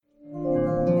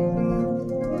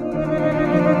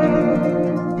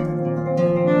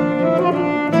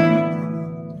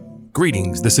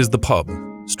Greetings, this is The Pub,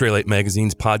 Stray Light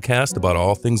Magazine's podcast about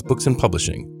all things books and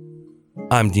publishing.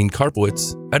 I'm Dean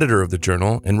Karpowicz, editor of the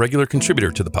journal and regular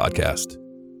contributor to the podcast.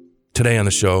 Today on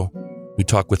the show, we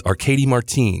talk with Arkady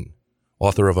Martine,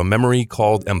 author of A Memory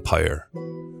Called Empire.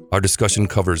 Our discussion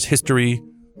covers history,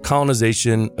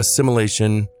 colonization,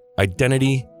 assimilation,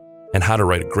 identity, and how to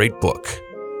write a great book.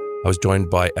 I was joined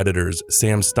by editors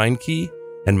Sam Stienke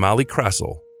and Molly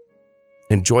Krasel.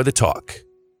 Enjoy the talk.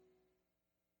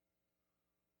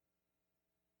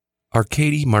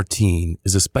 Arkady Martine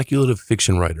is a speculative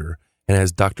fiction writer and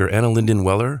as Dr. AnnaLinden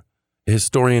Weller, a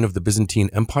historian of the Byzantine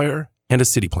Empire and a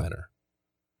city planner.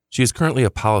 She is currently a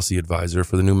policy advisor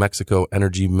for the New Mexico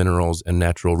Energy, Minerals, and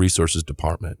Natural Resources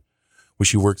Department, where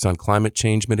she works on climate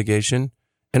change mitigation,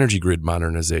 energy grid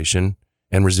modernization,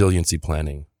 and resiliency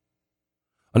planning.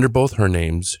 Under both her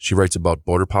names, she writes about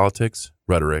border politics,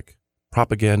 rhetoric,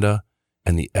 propaganda,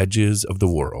 and the edges of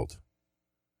the world.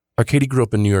 Arkady grew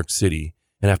up in New York City,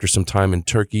 and after some time in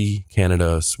Turkey,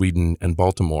 Canada, Sweden, and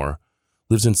Baltimore,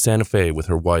 lives in Santa Fe with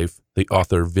her wife, the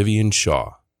author Vivian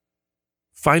Shaw.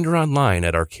 Find her online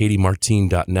at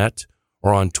arkadymartine.net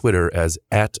or on Twitter as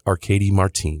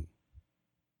 @ArkadyMartine.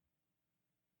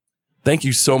 Thank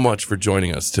you so much for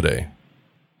joining us today.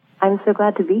 I'm so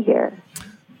glad to be here.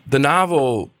 The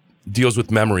novel deals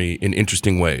with memory in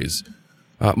interesting ways.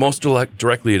 Most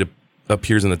directly, it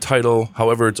appears in the title.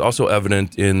 However, it's also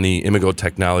evident in the imago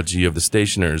technology of the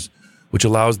stationers, which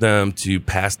allows them to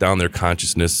pass down their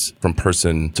consciousness from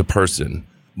person to person.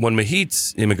 When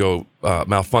Mihit's imago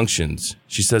malfunctions,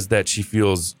 she says that she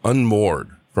feels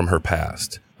unmoored from her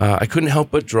past. I couldn't help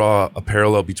but draw a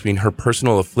parallel between her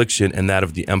personal affliction and that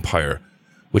of the Empire,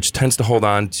 which tends to hold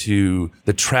on to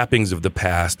the trappings of the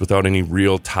past without any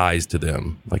real ties to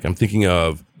them. Like I'm thinking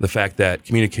of the fact that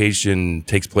communication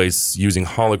takes place using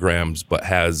holograms, but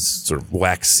has sort of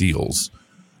wax seals.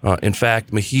 In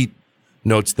fact, Mihit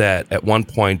notes that at one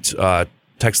point,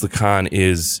 Texlicon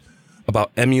is about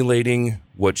emulating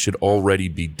what should already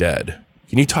be dead.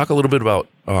 Can you talk a little bit about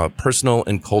personal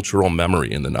and cultural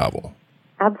memory in the novel?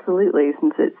 Absolutely,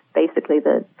 since it's basically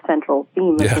the central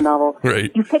theme of the novel.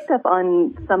 Right. You picked up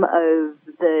on some of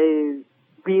the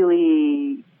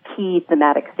really key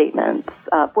thematic statements,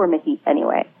 for Mihit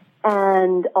anyway.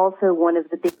 And also one of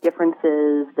the big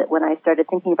differences that when I started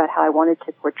thinking about how I wanted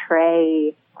to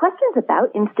portray questions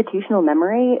about institutional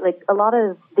memory, like a lot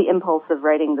of the impulse of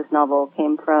writing this novel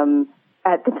came from,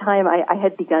 at the time I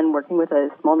had begun working with a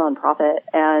small nonprofit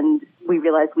and we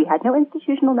realized we had no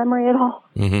institutional memory at all.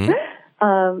 Mm-hmm.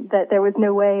 That there was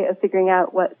no way of figuring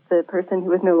out what the person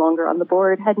who was no longer on the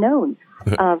board had known,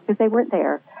 because they weren't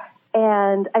there.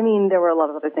 And, I mean, there were a lot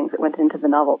of other things that went into the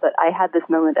novel, but I had this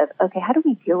moment of, okay, how do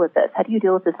we deal with this? How do you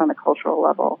deal with this on a cultural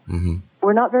level? Mm-hmm.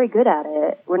 We're not very good at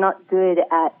it. We're not good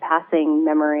at passing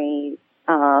memory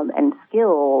and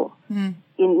skill,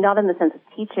 not in the sense of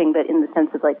teaching, but in the sense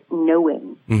of, like,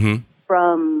 knowing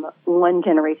from one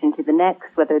generation to the next,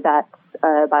 whether that's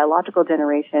a biological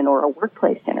generation or a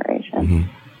workplace generation.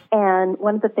 And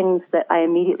one of the things that I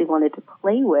immediately wanted to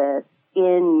play with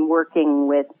in working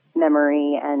with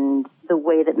memory and the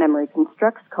way that memory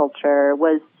constructs culture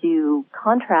was to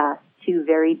contrast two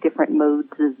very different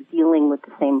modes of dealing with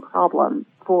the same problem.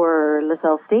 For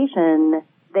LaSalle Station,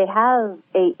 they have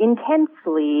a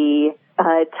intensely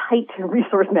tight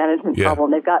resource management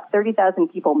problem. They've got 30,000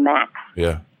 people max.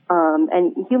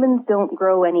 And humans don't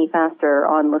grow any faster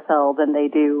on LaSalle than they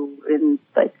do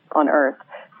on Earth.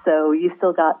 So you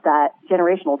still got that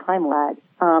generational time lag.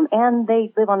 And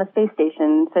they live on a space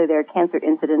station, so their cancer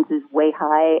incidence is way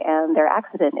high and their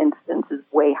accident incidence is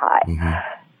way high.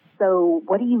 So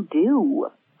what do you do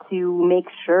to make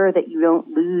sure that you don't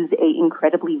lose a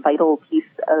incredibly vital piece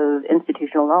of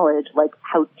institutional knowledge, like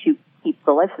how to keep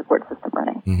the life support system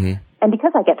running? And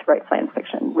because I get to write science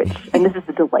fiction, and this is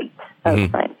the delight of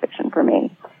science fiction for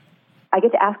me, I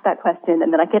get to ask that question,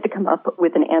 and then I get to come up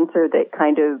with an answer that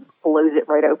kind of blows it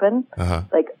right open.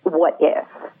 Like, what if?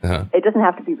 It doesn't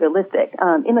have to be realistic.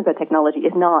 Imago technology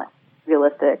is not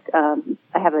realistic. I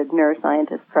have a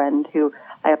neuroscientist friend who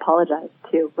I apologized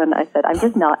to when I said, I'm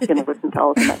just not going to listen to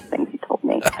all of the nice things you told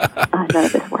me. None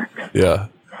of this works.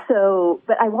 So,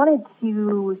 but I wanted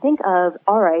to think of,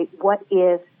 all right, what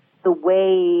if the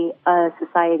way a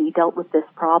society dealt with this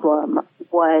problem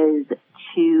was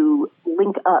to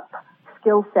link up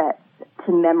skill sets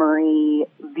to memory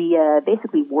via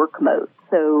basically work mode.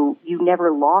 So you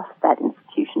never lost that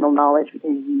institutional knowledge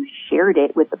because you shared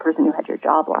it with the person who had your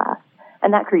job last.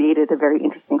 And that created a very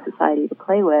interesting society to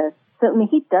play with. So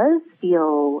Mihit does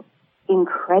feel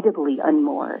incredibly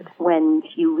unmoored when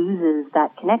she loses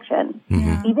that connection.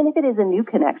 Mm-hmm. Even if it is a new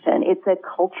connection, it's a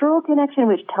cultural connection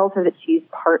which tells her that she's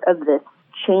part of this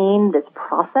chain, this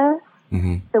process.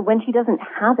 Mm-hmm. So when she doesn't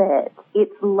have it,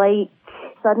 it's like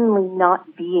suddenly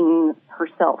not being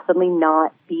herself, suddenly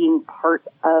not being part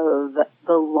of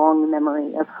the long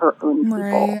memory of her own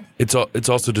people. It's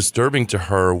also disturbing to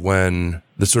her when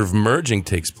the sort of merging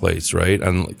takes place, right?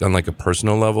 On like a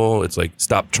personal level, it's like,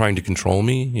 stop trying to control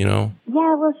me, you know?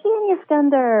 Yeah, well, she and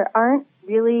Iskander aren't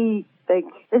really, like,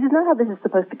 this is not how this is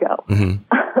supposed to go.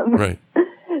 Mm-hmm. Right.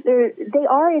 They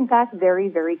are, in fact, very,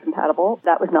 very compatible.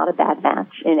 That was not a bad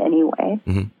match in any way.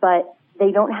 Mm-hmm. But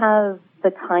they don't have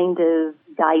the kind of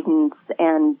guidance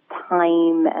and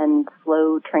time and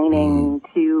slow training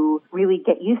to really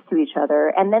get used to each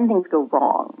other, and then things go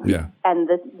wrong. Yeah. And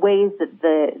the ways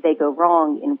that they go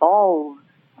wrong involve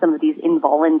some of these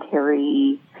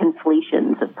involuntary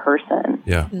conflations of person,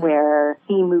 where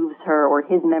he moves her or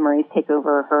his memories take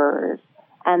over hers.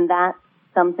 And that's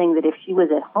something that if she was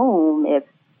at home, if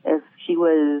she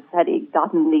had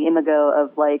gotten the imago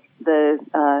of like the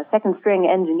second string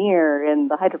engineer in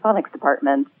the hydroponics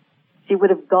department, she would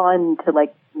have gone to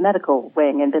like medical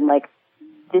wing and been like,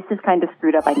 this is kind of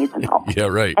screwed up, I need some help. Yeah,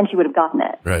 right. And she would have gotten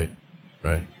it. Right.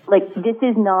 Like, this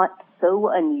is not so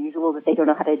unusual that they don't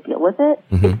know how to deal with it.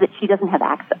 Mm-hmm. It's that she doesn't have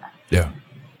access. Yeah.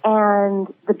 And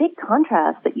the big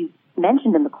contrast that you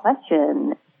mentioned in the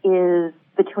question is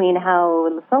between how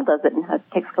Lassalle does it and how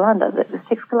Tixcalan does it.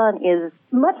 Tixcalan is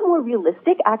much more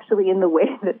realistic, actually, in the way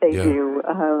that they do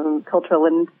cultural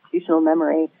and institutional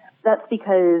memory. That's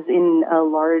because in a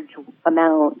large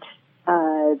amount,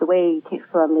 the way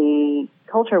Tixcalan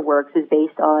culture works is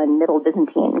based on Middle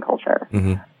Byzantine culture,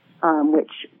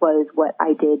 which was what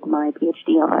I did my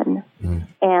PhD on. Mm-hmm.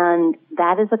 And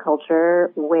that is a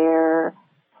culture where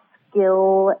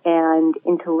skill and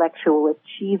intellectual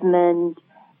achievement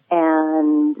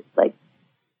and like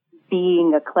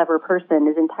being a clever person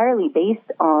is entirely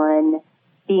based on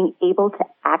being able to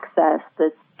access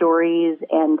the stories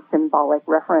and symbolic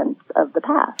reference of the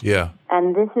past. Yeah.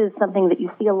 And this is something that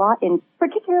you see a lot in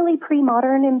particularly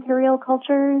pre-modern imperial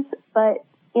cultures, but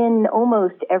in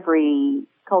almost every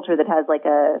culture that has like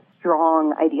a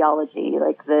strong ideology,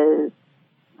 like the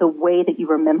way that you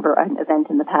remember an event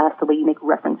in the past, the way you make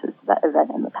references to that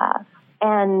event in the past.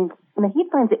 And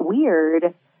Mahit finds it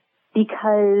weird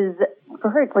because for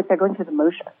her, it's like they're going through the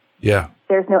motion. Yeah.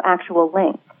 There's no actual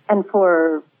link. And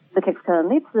for the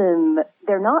Tixcalan,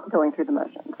 they're not going through the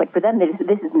motions. Like for them,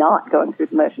 this is not going through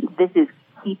the motions. This is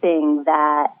keeping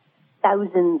that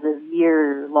thousands of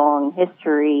year-long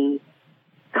history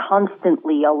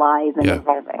constantly alive and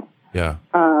evolving. Yeah.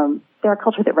 They're a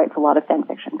culture that writes a lot of fan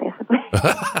fiction, basically.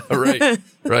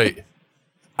 Right.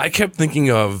 I kept thinking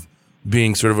of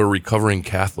being sort of a recovering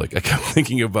Catholic. I kept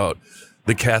thinking about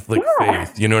the Catholic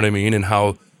faith, you know what I mean? And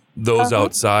how those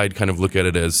outside kind of look at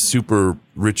it as super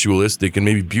ritualistic and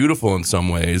maybe beautiful in some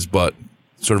ways, but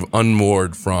sort of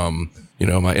unmoored from, you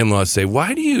know, my in-laws say,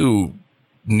 why do you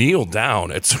kneel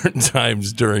down at certain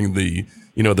times during the,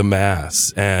 you know, the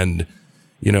mass? And,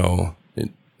 you know,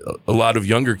 a lot of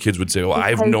younger kids would say, well, because I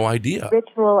have no idea.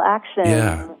 Ritual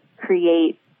action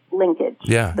creates linkage.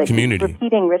 Yeah, like community.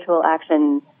 Repeating ritual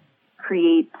action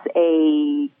creates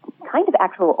a kind of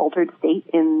actual altered state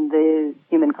in the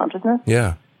human consciousness.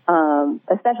 Yeah.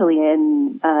 Especially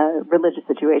in religious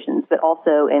situations, but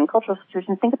also in cultural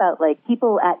situations. Think about like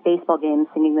people at baseball games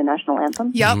singing the national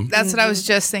anthem. Yep, that's what I was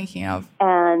just thinking of.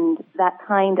 And that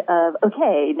kind of,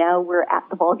 okay, now we're at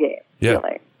the ball game. Yeah.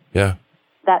 Feeling. Yeah.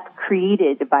 That's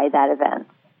created by that event.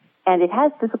 And it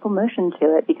has physical motion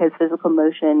to it because physical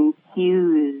motion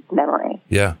cues memory.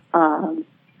 Yeah.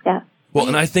 Yeah. Well,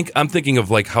 and I'm thinking of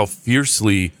like how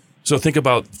fiercely, so think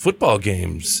about football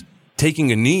games,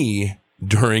 taking a knee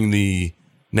during the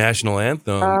national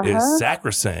anthem is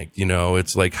sacrosanct. You know,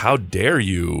 it's like, how dare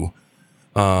you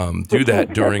do that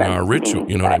during our ritual?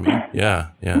 You know what I mean? Yeah.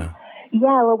 Yeah,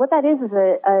 well, what that is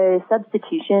a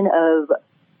substitution of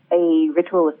a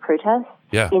ritual of protest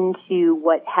into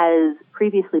what has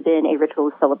previously been a ritual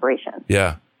of celebration.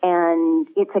 Yeah. And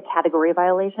it's a category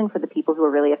violation for the people who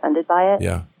are really offended by it.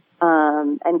 Yeah.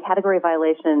 And category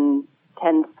violation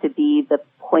tends to be the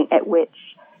point at which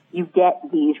you get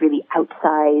these really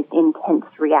outsized, intense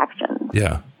reactions.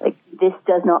 Yeah. Like, this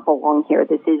does not belong here.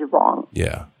 This is wrong.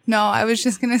 Yeah. No, I was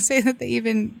just going to say that they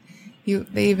even do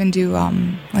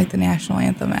like the national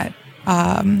anthem at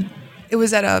it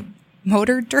was at a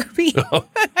motor derby.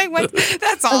 I went,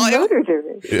 that's all. A motor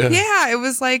derby. Yeah, it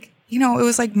was like, you know, it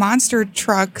was like monster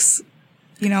trucks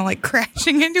like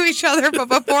crashing into each other. But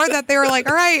before that, they were like,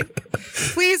 all right,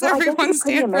 please, everyone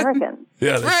stand for American.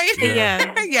 Yeah. Right?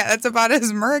 Yeah. Yeah, that's about as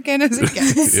American as it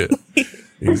gets. Yeah,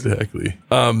 exactly.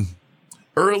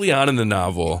 Early on in the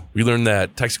novel, we learned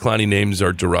that Texclani names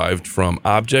are derived from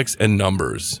objects and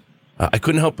numbers. I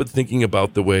couldn't help but thinking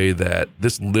about the way that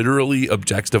this literally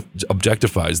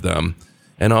objectifies them,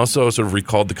 and also sort of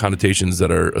recalled the connotations that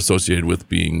are associated with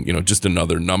being, just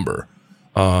another number,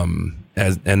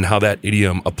 and how that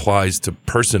idiom applies to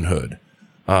personhood.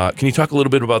 Can you talk a little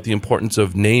bit about the importance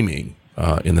of naming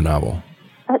in the novel?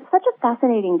 That's such a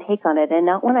fascinating take on it, and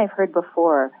not one I've heard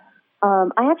before.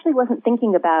 I actually wasn't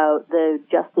thinking about the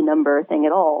just a number thing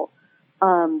at all,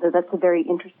 though that's a very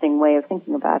interesting way of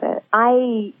thinking about it.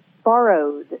 I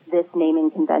borrowed this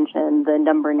naming convention, the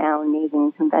number noun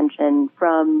naming convention,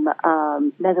 from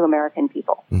Mesoamerican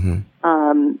people. Mm-hmm.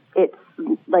 It's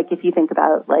like if you think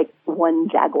about like one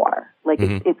jaguar, like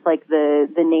it's like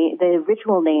the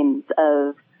ritual names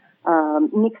of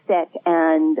Mixtec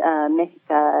and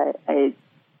Mexica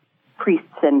priests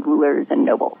and rulers and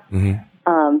nobles.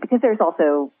 Mm-hmm. Because there's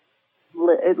also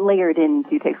layered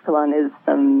into Texclan is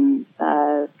some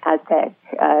Aztec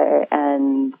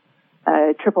and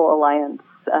Triple Alliance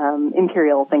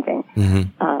imperial thinking,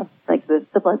 like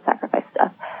the blood sacrifice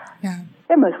stuff. Yeah,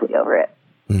 they're mostly over it,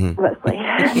 mostly.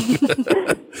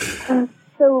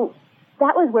 So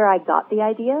that was where I got the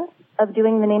idea of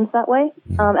doing the names that way,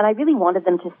 and I really wanted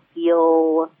them to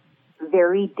feel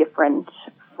very different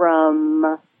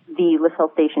from the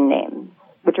Lissel Station names,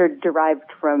 which are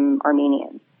derived from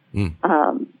Armenians.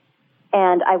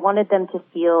 And I wanted them to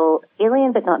feel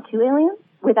alien, but not too alien,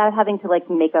 without having to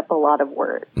make up a lot of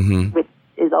words, which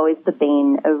is always the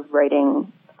bane of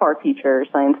writing far future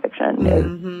science fiction.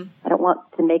 Is I don't want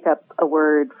to make up a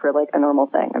word for a normal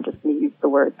thing. I'm just going to use the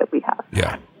word that we have.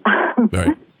 Yeah.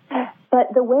 Right.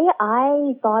 But the way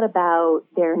I thought about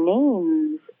their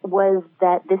names was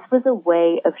that this was a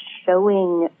way of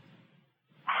showing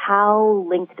how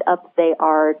linked up they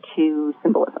are to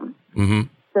symbolism.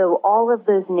 So all of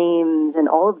those names and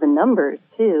all of the numbers,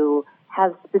 too,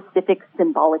 have specific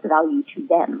symbolic value to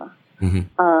them.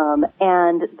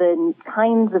 And the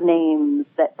kinds of names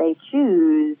that they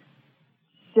choose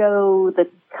show the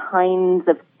kinds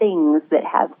of things that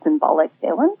have symbolic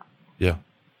valence. Yeah.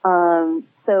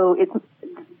 So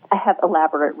I have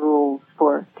elaborate rules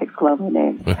for Texclan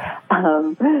names.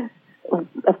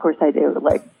 Of course I do.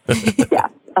 Yeah.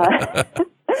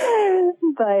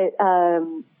 But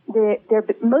they're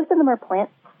most of them are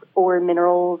plants or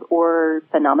minerals or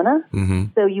phenomena.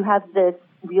 So you have this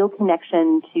real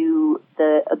connection to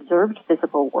the observed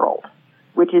physical world,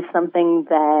 which is something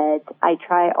that I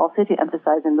try also to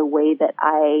emphasize in the way that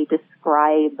I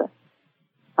describe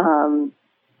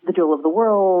the jewel of the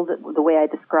world, the way I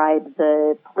describe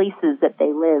the places that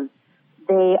they live.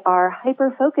 They are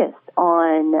hyper-focused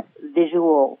on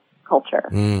visual culture.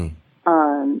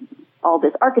 All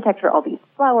this architecture, all these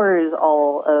flowers,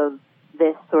 all of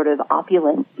this sort of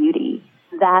opulent beauty.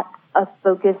 That's a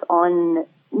focus on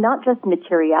not just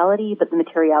materiality, but the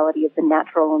materiality of the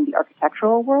natural and the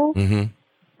architectural world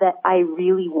that I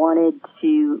really wanted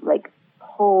to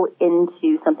pull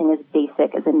into something as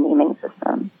basic as a naming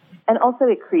system. And also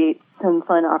it creates some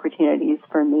fun opportunities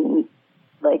for me,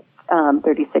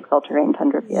 36 all-terrain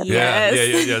tundra field.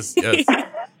 Yes.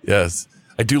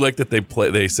 I do like that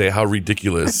they say how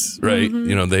ridiculous, right?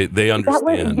 They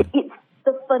understand. It's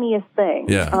the funniest thing.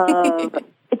 Yeah.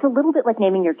 It's a little bit like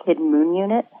naming your kid Moon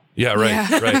Unit. Yeah, right.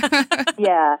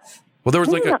 Yeah. Well, there was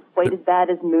maybe not quite as bad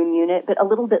as Moon Unit, but a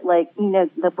little bit what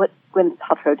Gwyneth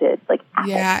Paltrow did, Apple.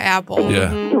 Yeah, Apple.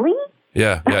 Yeah. Really?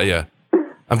 Yeah.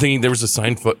 I'm thinking there was a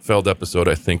Seinfeld episode,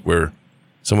 I think, where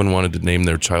someone wanted to name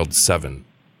their child Seven.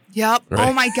 Yep. Right?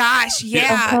 Oh my gosh.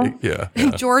 Yeah. Yeah.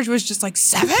 And George was just like,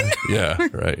 7? Yeah,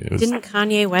 right. Didn't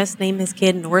Kanye West name his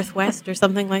kid Northwest or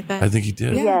something like that? I think he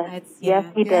did. Yes,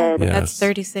 he did. Yes. That's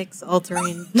 36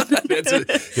 all-terrain. That's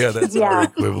our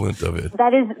equivalent of it.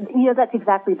 That is, that's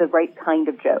exactly the right kind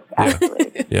of joke,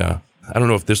 actually. Yeah. I don't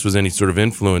know if this was any sort of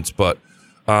influence, but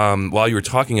while you were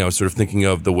talking, I was sort of thinking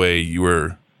of the way you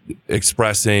were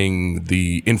expressing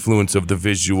the influence of the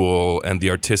visual and the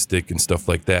artistic and stuff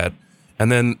like that. And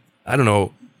then, I don't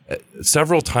know,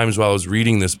 several times while I was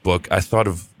reading this book, I thought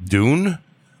of Dune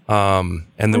and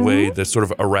the way the sort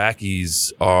of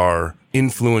Iraqis are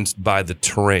influenced by the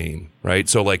terrain, right?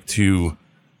 So to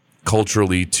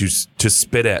culturally, to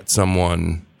spit at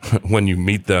someone when you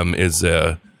meet them is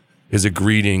a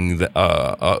greeting,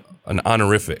 an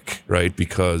honorific, right?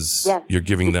 Because you're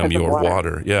giving them your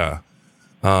water. Yeah.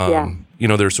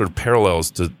 There's sort of parallels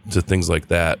to things like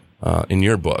that in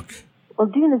your book. Well,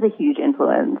 Dune is a huge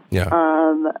influence. Yeah.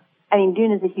 I mean,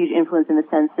 Dune is a huge influence in the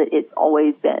sense that it's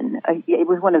always been. It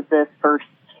was one of the first.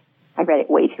 I read it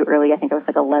way too early. I think I was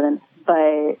like 11.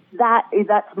 But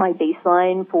that's my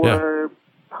baseline for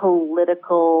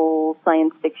political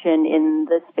science fiction in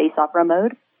the space opera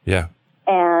mode. Yeah.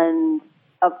 And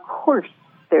of course,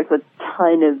 there's a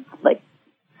ton of like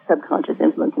subconscious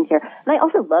influence in here. And I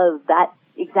also love that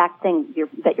exact thing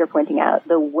that you're pointing out,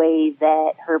 the way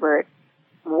that Herbert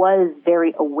was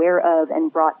very aware of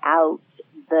and brought out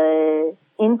the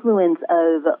influence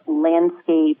of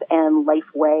landscape and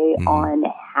life way on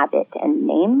habit and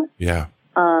name. Yeah.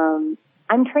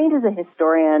 I'm trained as a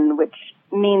historian, which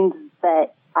means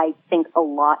that I think a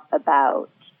lot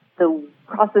about the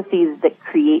processes that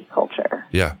create culture.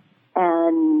 Yeah.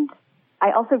 And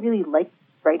I also really like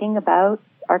writing about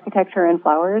architecture and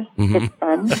flowers. It's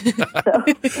fun. So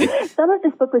some of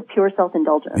this book was pure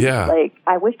self-indulgence. Yeah. Like,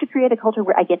 I wish to create a culture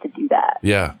where I get to do that.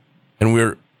 Yeah.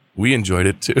 And we enjoyed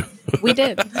it too. We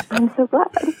did. I'm so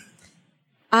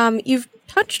glad. You've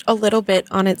touched a little bit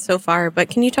on it so far, but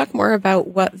can you talk more about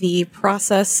what the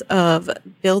process of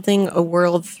building a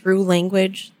world through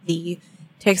language, the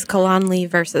Texcolanli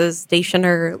versus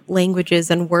stationer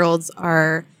languages and worlds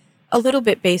are a little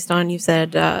bit based on, you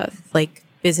said, like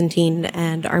Byzantine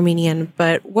and Armenian,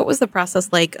 but what was the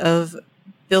process like of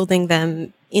building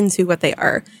them into what they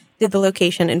are? Did the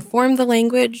location inform the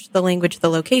language the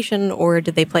location, or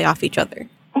did they play off each other?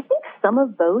 I think some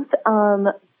of both,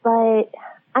 but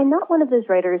I'm not one of those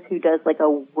writers who does like a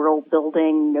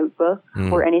world-building notebook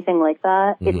or anything like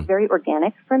that. It's very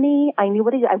organic for me. I knew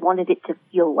I wanted it to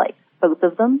feel like, both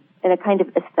of them, in a kind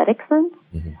of aesthetic sense.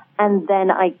 And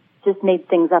then I just made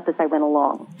things up as I went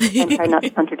along and tried not to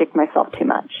contradict myself too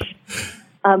much.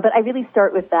 But I really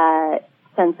start with that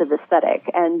sense of aesthetic.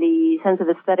 And the sense of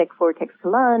aesthetic for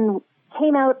Texcolan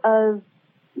came out of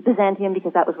Byzantium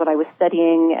because that was what I was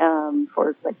studying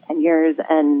for like 10 years.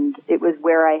 And it was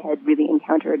where I had really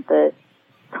encountered the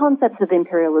concepts of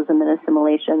imperialism and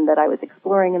assimilation that I was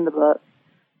exploring in the book.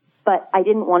 But I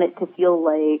didn't want it to feel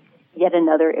like yet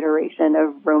another iteration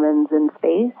of Romans in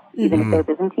space, even if they're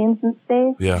Byzantines in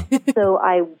space. Yeah. So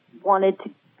I wanted to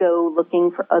go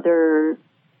looking for other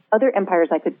empires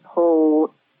I could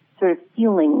pull sort of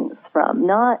feelings from,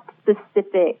 not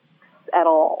specifics at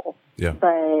all,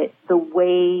 but the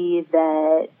way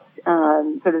that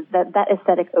sort of that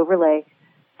aesthetic overlay.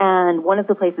 And one of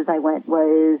the places I went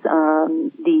was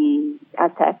the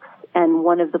Aztecs, and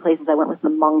one of the places I went was the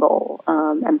Mongol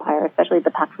Empire, especially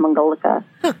the Pax Mongolica,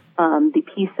 the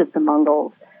peace of the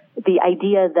Mongols. The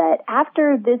idea that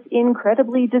after this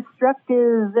incredibly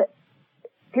destructive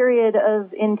period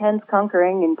of intense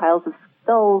conquering in piles of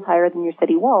skulls higher than your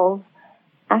city walls,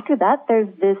 after that there's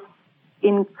this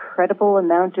incredible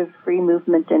amount of free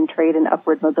movement and trade and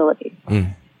upward mobility.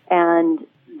 And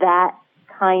that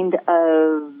kind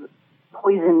of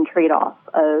poison trade-off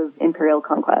of imperial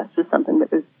conquest was something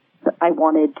that I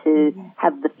wanted to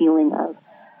have the feeling of.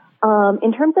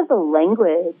 In terms of the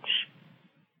language,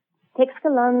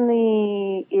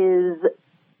 Texcolanli is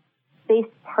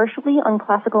based partially on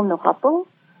classical Nahuatl,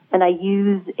 and I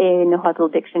use a Nahuatl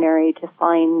dictionary to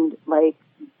find like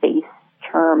base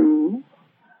terms.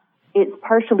 It's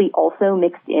partially also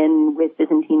mixed in with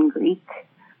Byzantine Greek,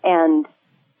 and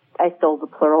I stole the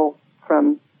plural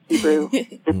from Hebrew.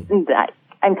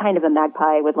 I'm kind of a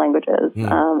magpie with languages.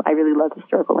 I really love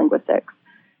historical linguistics.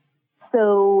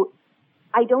 So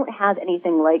I don't have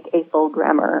anything like a full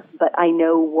grammar, but I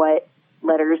know what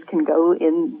letters can go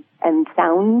in and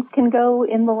sounds can go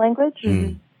in the language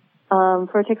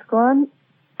for Texcolan.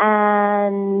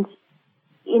 And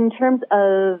in terms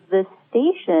of the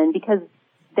station, because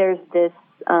there's this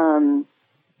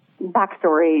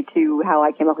backstory to how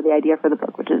I came up with the idea for the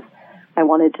book, which is I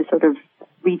wanted to sort of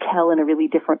retell in a really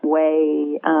different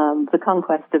way the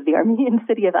conquest of the Armenian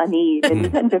city of Ani in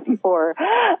 1054,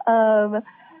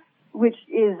 which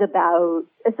is about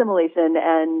assimilation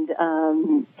and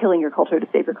killing your culture to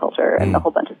save your culture and a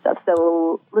whole bunch of stuff.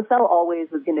 So Lascelles always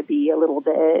was going to be a little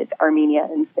bit Armenia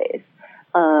in space.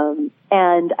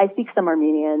 And I speak some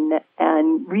Armenian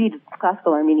and read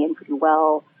classical Armenian pretty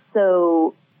well.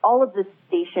 So all of the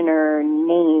stationer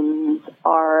names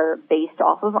are based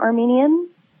off of Armenian.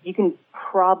 You can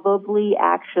probably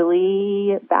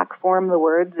actually backform the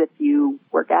words if you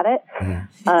work at it.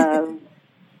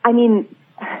 I mean,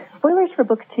 spoilers for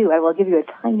book 2. I will give you a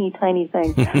tiny, tiny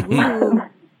thing.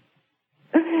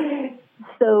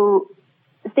 So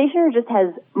stationer just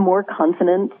has more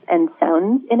consonants and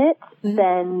sounds in it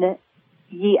than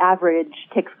the average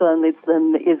Texcolan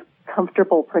is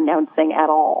comfortable pronouncing at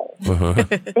all.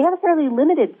 They have a fairly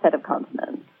limited set of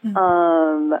consonants.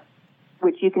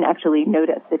 which you can actually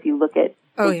notice if you look at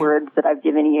the words that I've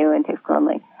given you in text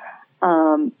Kalanli.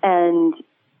 And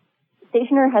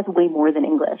stationer has way more than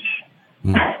English.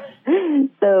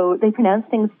 So they pronounce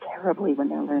things terribly when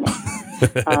they're learning.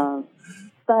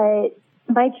 But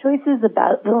my choices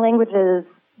about the languages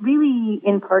really,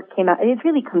 in part, it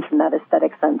really comes from that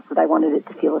aesthetic sense that I wanted it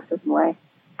to feel a certain way.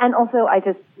 And also, I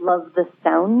just love the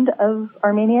sound of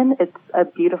Armenian. It's a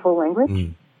beautiful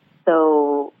language.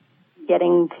 So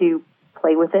getting to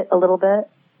play with it a little bit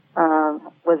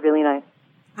was really nice.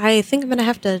 I think I'm going to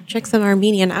have to check some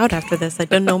Armenian out after this. I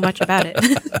don't know much about it.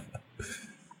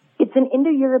 It's an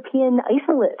Indo-European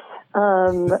isolate.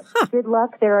 Good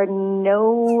luck. There are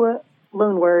no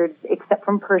loan words except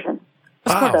from Persian.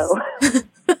 Wow. So,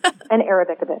 and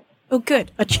Arabic a bit. Oh,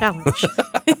 good. A challenge.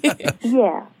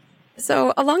 Yeah.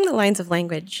 So along the lines of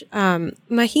language,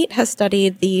 Mahit has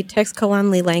studied the text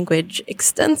Kalanli language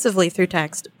extensively through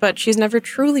text, but she's never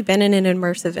truly been in an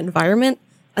immersive environment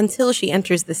until she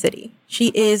enters the city.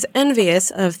 She is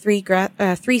envious of Three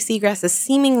Seagrass's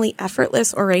seemingly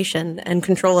effortless oration and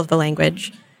control of the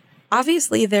language.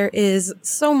 Obviously, there is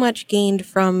so much gained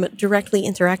from directly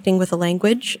interacting with the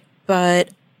language, but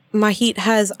Mahit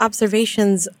has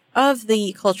observations of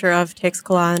the culture of text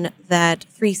Kalan that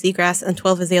Three Seagrass and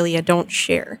 12 Azalea don't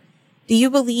share. Do you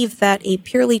believe that a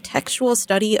purely textual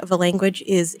study of a language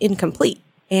is incomplete?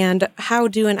 And how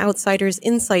do an outsider's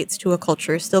insights to a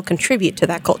culture still contribute to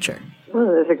that culture? Ooh,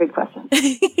 those are good questions.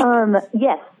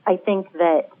 Yes, I think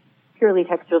that purely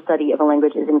textual study of a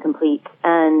language is incomplete,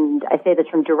 and I say this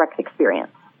from direct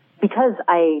experience. Because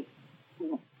I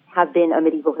have been a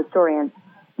medieval historian,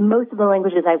 most of the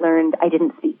languages I learned, I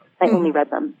didn't speak. I only read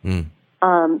them.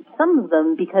 Some of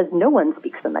them because no one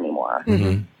speaks them anymore.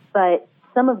 But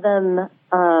some of them,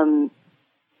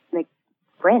 like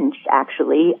French,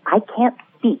 actually, I can't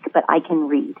speak, but I can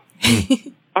read.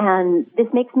 And this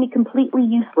makes me completely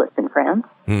useless in France.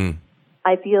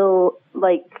 I feel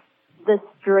like the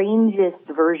strangest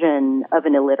version of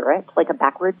an illiterate, like a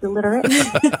backwards illiterate.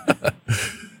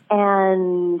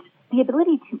 And the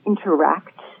ability to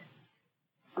interact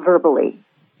verbally,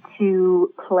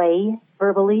 to play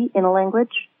verbally in a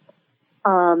language,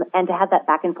 and to have that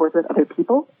back and forth with other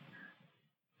people.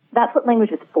 That's what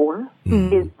language is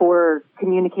for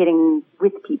communicating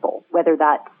with people, whether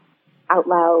that's out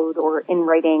loud or in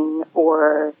writing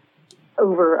or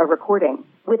over a recording.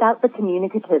 Without the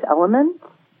communicative element,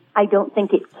 I don't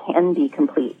think it can be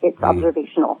complete. It's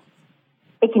observational.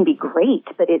 It can be great,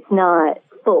 but it's not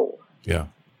full. Yeah.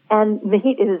 And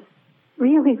Mahit is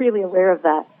really, really aware of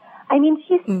that. I mean,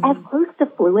 she's as close to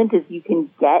fluent as you can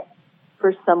get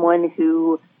for someone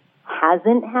who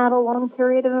hasn't had a long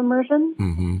period of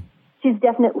immersion. She's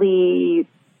definitely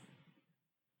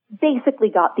basically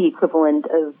got the equivalent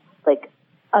of like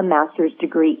a master's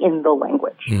degree in the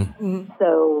language.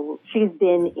 So she's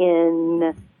been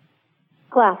in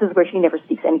classes where she never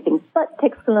speaks anything but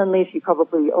text Kalanli. She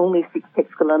probably only speaks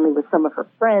text Kalanli with some of her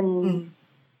friends.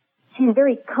 She's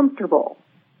very comfortable,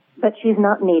 but she's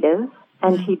not native,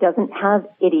 and she doesn't have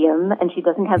idiom, and she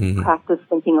doesn't have practice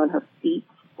thinking on her feet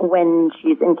when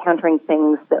she's encountering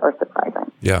things that are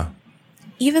surprising. Yeah.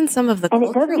 Even some of the And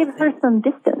it does give her some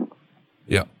distance.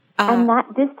 Yeah. And that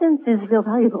distance is real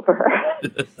valuable for her.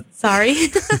 Sorry.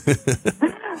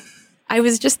 I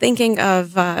was just thinking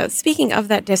of, speaking of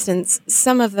that distance,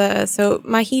 so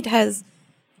Mahit has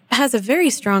a very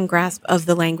strong grasp of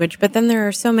the language, but then there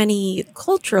are so many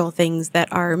cultural things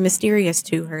that are mysterious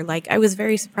to her. Like, I was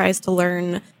very surprised to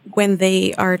learn when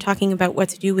they are talking about what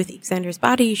to do with Alexander's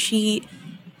body, she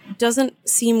doesn't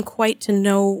seem quite to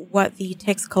know what the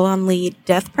text Kalanli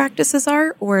death practices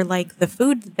are, or like the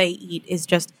food that they eat is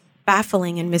just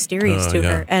baffling and mysterious to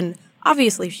her. And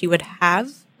obviously she would have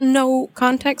no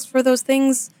context for those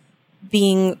things,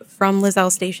 being from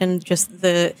Lizelle Station, just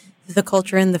the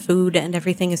culture and the food and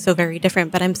everything is so very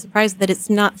different. But I'm surprised that it's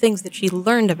not things that she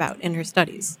learned about in her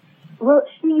studies. Well,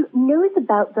 she knows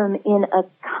about them in a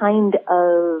kind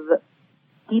of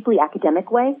deeply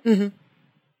academic way.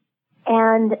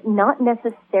 And not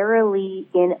necessarily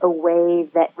in a way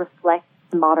that reflects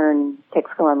modern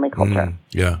text Kalanli culture.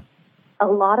 A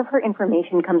lot of her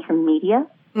information comes from media,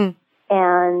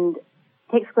 and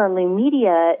text Kalanli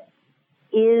media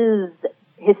is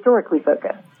historically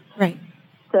focused. Right.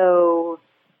 So,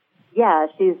 yeah,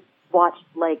 she's watched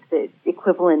like the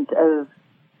equivalent of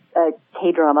a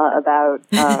K-drama about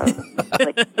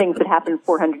like things that happened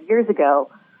 400 years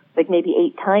ago. Like maybe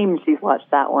 8 times she's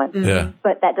watched that one. Yeah.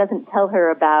 But that doesn't tell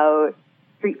her about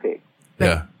street food.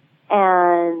 Yeah.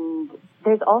 And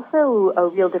there's also a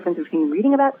real difference between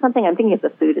reading about something, I'm thinking of the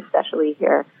food especially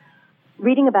here,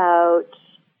 reading about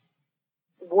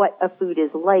what a food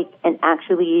is like and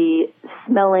actually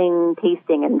smelling,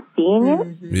 tasting, and seeing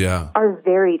it are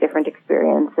very different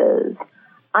experiences.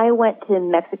 I went to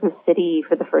Mexico City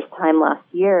for the first time last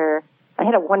year. I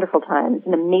had a wonderful time. It's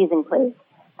an amazing place.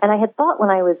 And I had thought when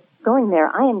I was going there,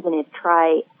 I am going to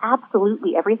try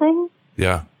absolutely everything.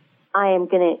 Yeah. I am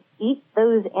going to eat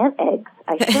those ant eggs.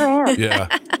 I sure am. Yeah.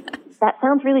 That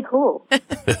sounds really cool.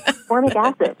 Formic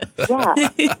acid. Yeah.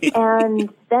 And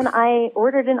then I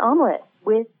ordered an omelet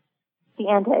with the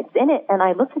ant eggs in it. And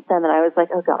I looked at them and I was like,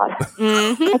 oh, God,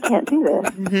 I can't do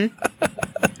this.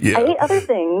 Yeah. I ate other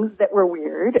things that were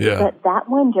weird, but that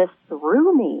one just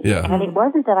threw me. Yeah. And it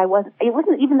wasn't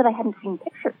even that I hadn't seen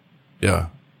pictures. Yeah.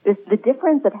 It's the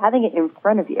difference of having it in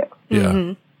front of you.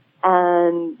 Yeah.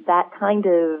 And that kind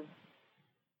of,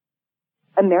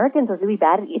 Americans are really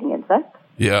bad at eating insects.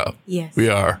 Yeah. Yes. We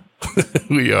are.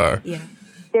 We are. Yeah.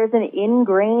 There's an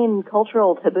ingrained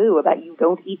cultural taboo about you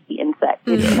don't eat the insect.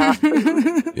 It's not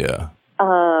food. Yeah.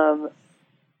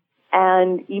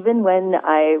 And even when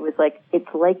I was like, it's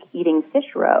like eating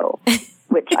fish roe,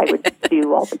 which I would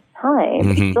do all the time,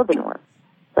 it still didn't work.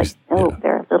 It's like,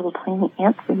 there are little tiny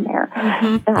ants in there.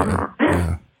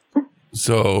 Yeah.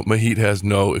 So Mahit has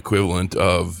no equivalent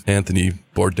of Anthony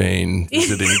Bourdain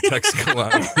visiting Texas.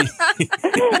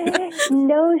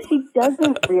 No, she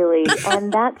doesn't really.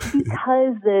 And that's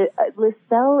because the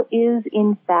cell is,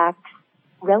 in fact,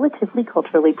 relatively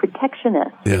culturally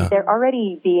protectionist. Yeah. They're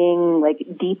already being like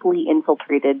deeply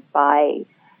infiltrated by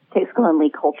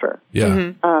Texcolanli culture.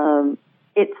 Yeah.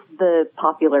 It's the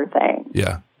popular thing.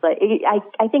 Yeah. But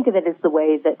I think of it as the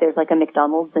way that there's like a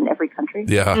McDonald's in every country.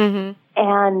 Yeah.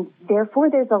 And therefore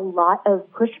there's a lot of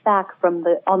pushback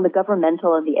on the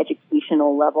governmental and the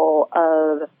educational level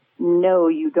of, no,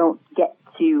 you don't get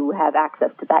to have access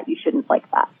to that. You shouldn't like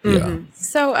that. Yeah.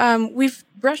 So we've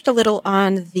brushed a little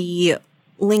on the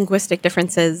linguistic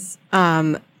differences.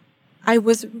 I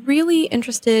was really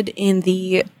interested in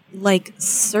the like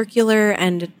circular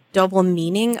and double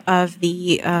meaning of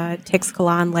the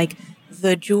Texcolan, like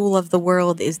the jewel of the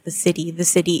world is the city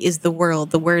is the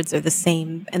world, the words are the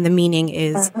same, and the meaning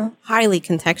is highly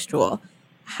contextual.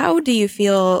 How do you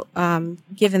feel,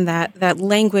 given that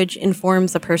language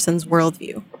informs a person's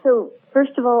worldview? So,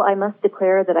 first of all, I must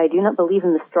declare that I do not believe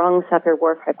in the strong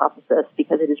Sapir-Whorf hypothesis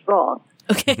because it is wrong.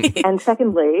 Okay. And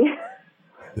secondly,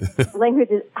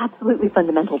 language is absolutely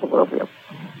fundamental to worldview.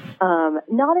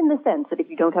 Not in the sense that if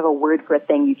you don't have a word for a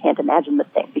thing, you can't imagine the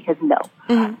thing, because no.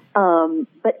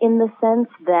 But in the sense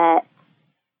that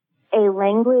a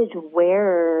language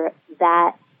where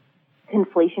that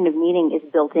conflation of meaning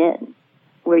is built in,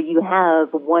 where you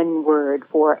have one word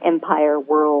for empire,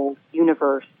 world,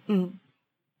 universe,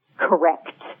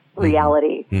 correct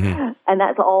reality, and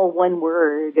that's all one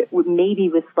word, maybe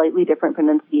with slightly different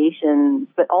pronunciations,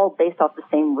 but all based off the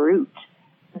same root,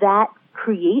 that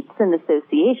creates an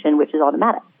association which is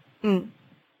automatic.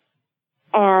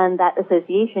 And that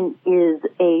association is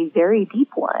a very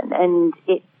deep one, and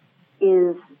it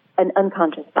is an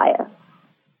unconscious bias.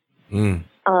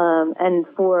 And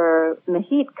for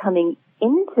Mahit coming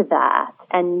into that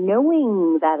and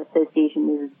knowing that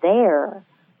association is there,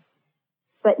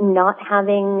 but not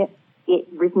having it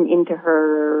written into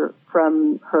her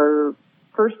from her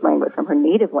first language, from her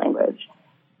native language,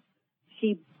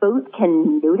 she both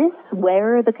can notice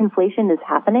where the conflation is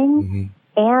happening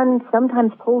and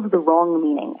sometimes pulls the wrong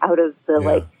meaning out of the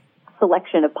like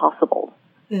selection of possibles.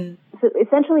 So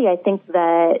essentially, I think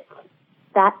that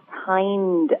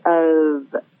kind of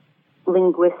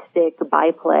linguistic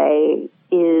byplay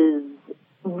is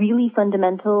really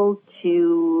fundamental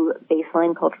to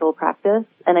baseline cultural practice.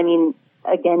 And I mean,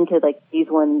 again, to like use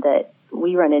one that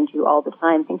we run into all the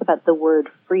time, think about the word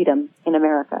freedom in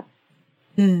America.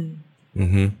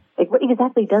 Like, what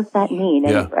exactly does that mean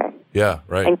anyway? Yeah,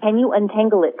 right. And can you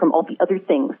untangle it from all the other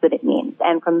things that it means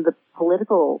and from the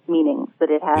political meanings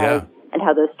that it has and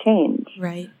how those change?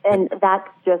 Right. And that's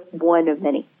just one of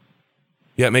many.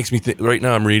 Yeah, it makes me think. Right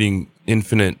now I'm reading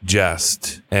Infinite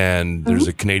Jest, and there's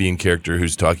a Canadian character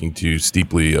who's talking to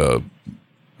steeply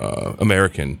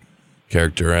American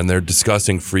character, and they're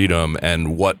discussing freedom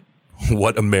and what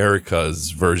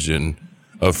America's version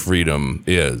of freedom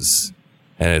is.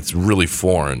 And it's really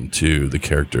foreign to the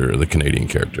Canadian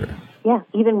character. Yeah,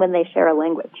 even when they share a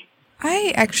language.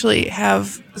 I actually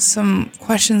have some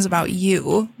questions about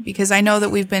you, because I know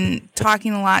that we've been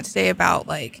talking a lot today about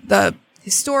like the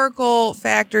historical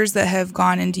factors that have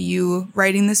gone into you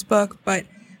writing this book, but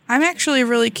I'm actually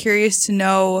really curious to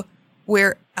know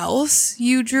where else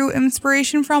you drew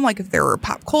inspiration from, like if there were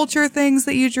pop culture things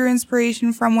that you drew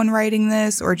inspiration from when writing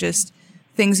this, or just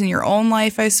things in your own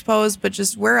life, I suppose, but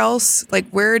just where else, like,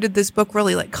 where did this book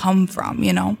really, like, come from,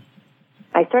 you know?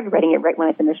 I started writing it right when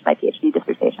I finished my PhD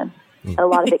dissertation. A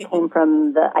lot of it came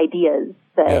from the ideas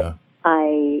that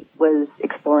I was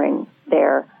exploring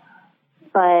there.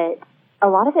 But a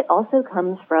lot of it also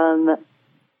comes from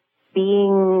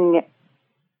being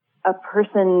a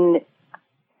person.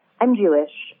 I'm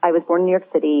Jewish. I was born in New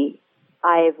York City.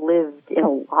 I've lived in a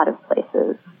lot of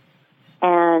places.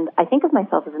 And I think of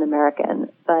myself as an American,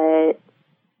 but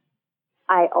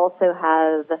I also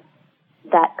have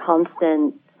that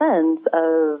constant sense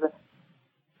of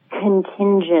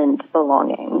contingent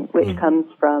belonging, which comes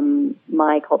from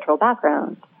my cultural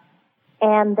background.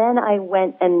 And then I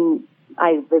went and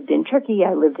I lived in Turkey,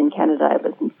 I lived in Canada, I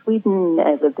lived in Sweden,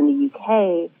 I lived in the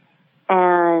UK.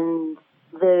 And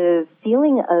the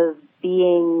feeling of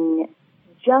being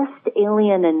just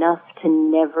alien enough to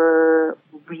never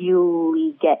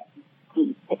really get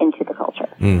deep into the culture.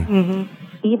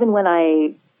 Even when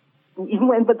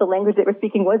the language they were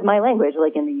speaking was my language,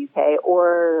 like in the UK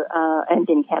or and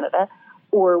in Canada,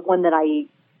 or one that I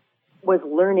was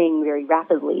learning very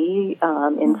rapidly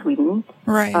in Sweden,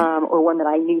 Right. Or one that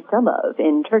I knew some of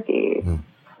in Turkey.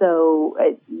 So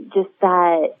just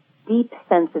that deep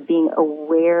sense of being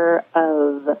aware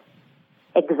of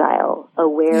exile,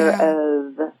 aware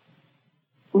of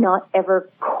not ever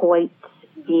quite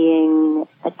being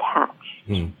attached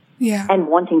and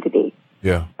wanting to be.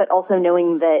 But also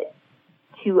knowing that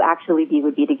to actually be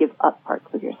would be to give up parts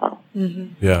of yourself.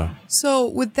 So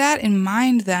with that in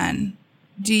mind then,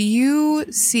 do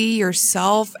you see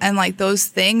yourself and like those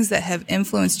things that have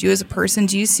influenced you as a person,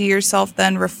 do you see yourself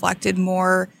then reflected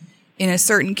more in a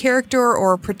certain character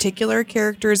or particular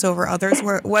characters over others,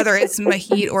 whether it's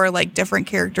Mahit or like different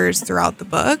characters throughout the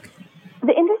book?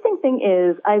 The interesting thing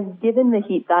is I've given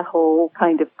Mahit that whole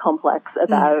kind of complex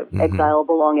about exile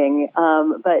belonging,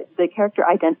 but the character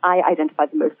I identify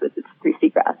the most with is Three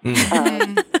Seagrass,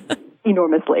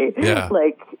 enormously.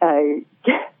 Like,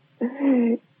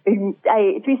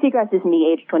 Three Seagrass is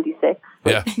me, age 26.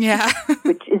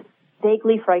 Which is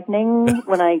vaguely frightening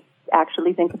when I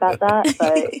actually think about that,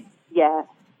 but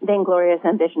vainglorious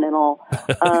ambition and all.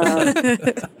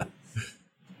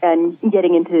 And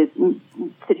getting into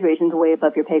situations way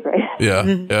above your pay grade.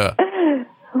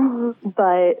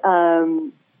 But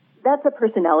that's a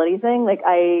personality thing. Like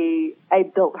I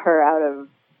built her out of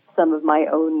some of my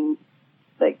own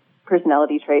like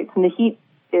personality traits. Mahit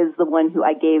is the one who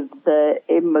I gave the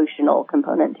emotional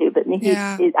component to, but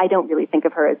Mahit I don't really think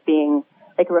of her as being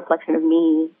like a reflection of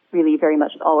me really very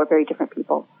much at all. We're very different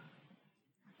people.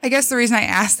 I guess the reason I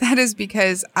asked that is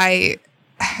because I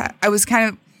was kind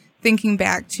of thinking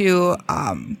back to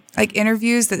like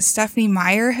interviews that Stephanie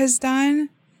Meyer has done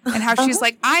and how she's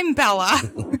like, I'm Bella.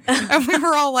 And we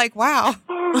were all like, wow,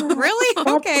 really?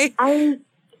 Okay.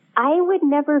 I would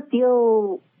never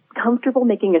feel comfortable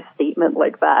making a statement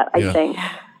like that, I think.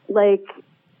 Like,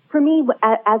 for me,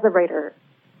 as a writer,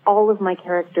 all of my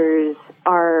characters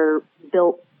are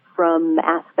built from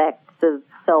aspects of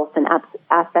self and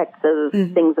aspects of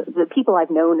things, the people I've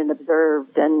known and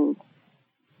observed, and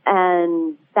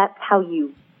that's how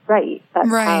you write. That's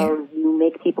how you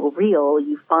make people real.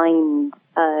 You find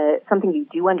something you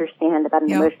do understand about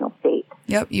an emotional state.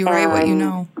 You write what you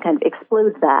know. Kind of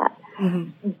explodes that.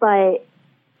 But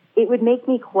it would make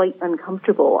me quite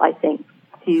uncomfortable, I think,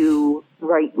 to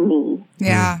write me.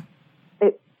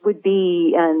 It would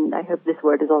be, and I hope this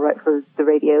word is all right for the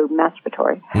radio,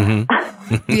 masturbatory.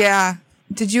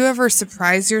 Did you ever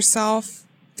surprise yourself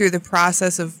through the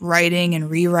process of writing and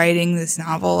rewriting this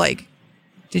novel? Like,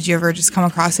 did you ever just come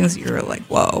across things that you were like,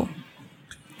 whoa?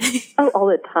 Oh, all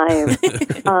the time.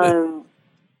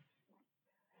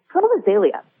 Trouble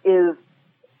Azalea is,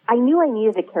 I knew I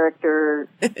needed a character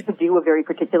to do a very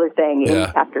particular thing in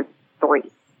chapter 3.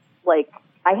 Like,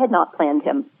 I had not planned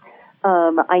him.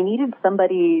 I needed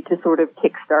somebody to sort of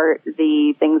kickstart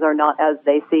the things are not as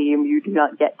they seem. You do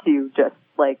not get to just,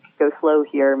 like, go slow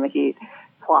here, Mahit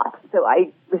plot. So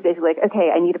I was basically like,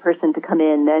 okay, I need a person to come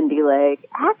in and be like,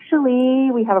 actually,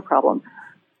 we have a problem.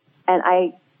 And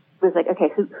I was like,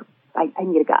 okay, I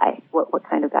need a guy. What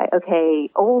kind of guy? Okay,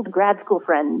 old grad school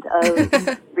friend of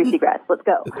Three Seagrass. Let's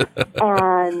go.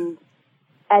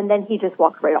 And then he just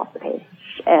walked right off the page.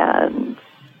 And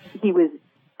he was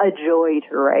a joy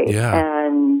to write.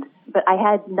 But I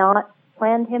had not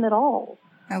planned him at all.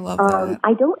 I love that.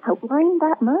 I don't outline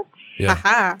that much.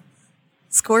 Haha.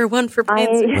 Score 1 for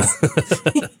pansies.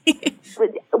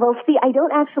 Well, see, I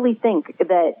don't actually think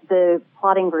that the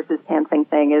plotting versus pantsing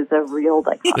thing is a real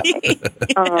dichotomy.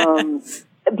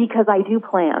 Because I do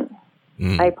plan.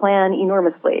 I plan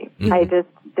enormously. I just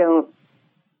don't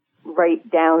write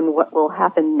down what will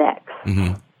happen next.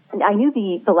 Mm-hmm. And I knew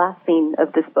the last scene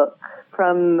of this book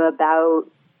from about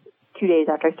 2 days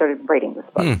after I started writing this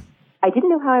book. I didn't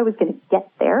know how I was going to get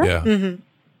there. Yeah.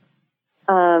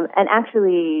 And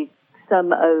actually,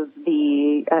 some of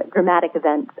the dramatic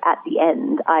events at the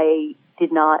end, I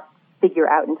did not figure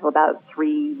out until about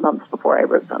 3 months before I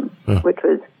wrote them, which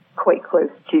was quite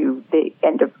close to the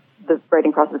end of the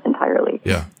writing process entirely.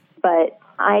 Yeah. But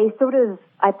I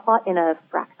plot in a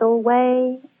fractal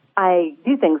way. I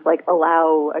do things like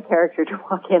allow a character to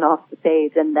walk in off the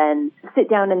page and then sit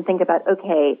down and think about,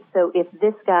 okay, so if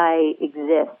this guy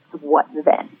exists, what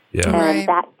then? Yeah. And Right.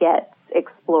 that gets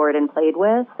explored and played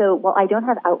with. So while I don't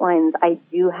have outlines, I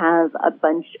do have a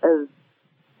bunch of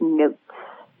notes.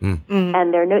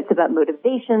 And they're notes about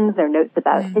motivations, they're notes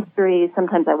about history.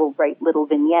 Sometimes I will write little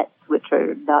vignettes, which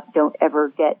don't ever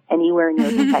get anywhere near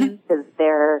the text because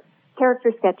they're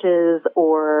character sketches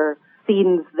or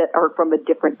scenes that are from a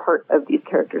different part of these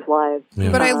characters' lives.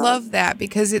 Yeah. But I love that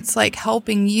because it's like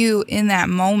helping you in that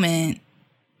moment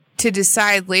to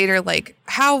decide later, like,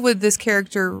 how would this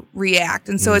character react?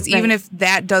 And so it's even if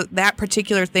that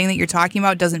particular thing that you're talking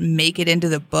about doesn't make it into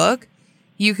the book,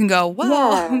 you can go,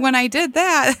 well, when I did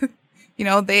that,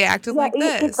 they acted like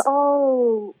this. It's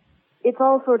all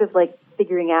sort of like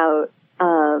figuring out,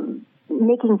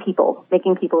 making people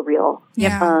real.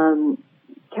 Yeah.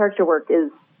 Character work is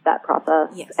that process.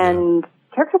 Yes. And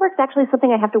character work is actually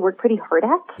something I have to work pretty hard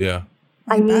at. Yeah.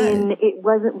 I mean, it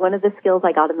wasn't one of the skills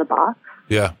I got in the box.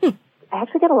 Yeah. I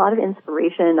actually got a lot of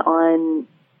inspiration on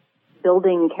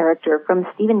building character from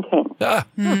Stephen King. I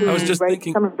was just writes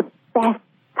thinking. some of the best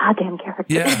goddamn characters.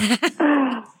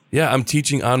 Yeah. Yeah, I'm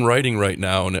teaching on writing right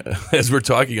now, and as we're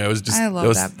talking, I love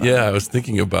that book. Yeah, I was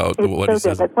thinking about It's what so he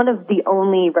says. good. That's one of the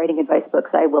only writing advice books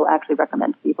I will actually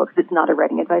recommend to people because it's not a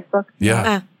writing advice book.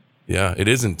 Yeah, yeah, it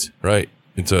isn't right.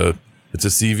 It's a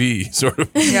CV sort of.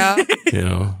 Yeah.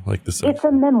 Like this. It's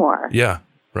a memoir. Yeah,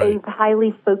 right. A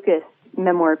highly focused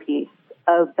memoir piece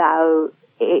about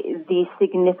the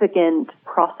significant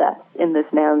process in this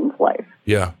man's life.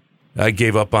 Yeah. I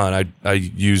gave up on. I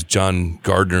used John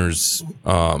Gardner's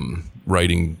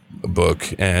writing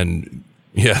book, and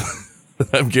yeah,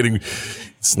 I'm getting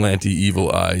slanty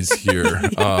evil eyes here.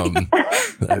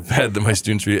 I've had my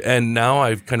students read, and now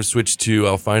I've kind of switched to.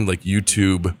 I'll find like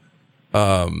YouTube,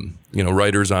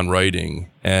 writers on writing.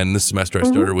 And this semester I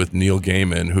started with Neil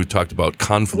Gaiman, who talked about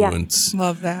confluence.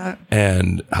 Love that.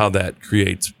 And how that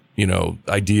creates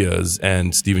ideas.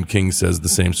 And Stephen King says the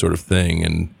same sort of thing,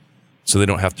 and so they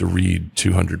don't have to read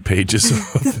 200 pages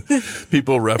of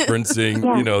people referencing,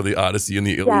 the Odyssey and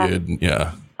the Iliad.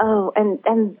 Yeah. Oh,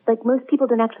 and like most people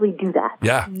don't actually do that.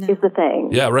 Yeah. Is the thing.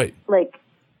 Yeah, right. Like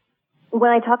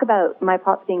when I talk about my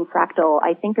plots being fractal,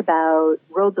 I think about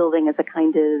world building as a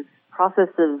kind of process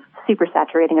of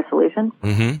supersaturating a solution.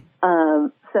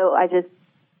 So I just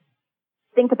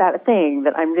think about a thing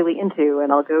that I'm really into,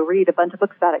 and I'll go read a bunch of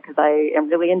books about it because I am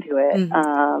really into it.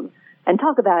 And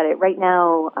talk about it. Right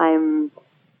now, I'm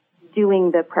doing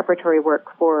the preparatory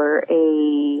work for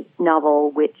a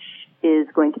novel which is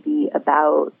going to be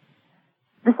about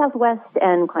the Southwest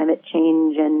and climate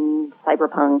change and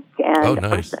cyberpunk and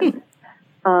arson.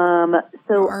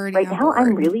 So right now,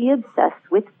 I'm really obsessed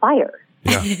with fire.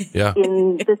 Yeah.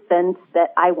 In the sense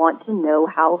that I want to know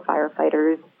how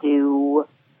firefighters do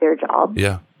their job.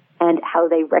 Yeah. And how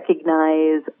they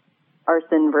recognize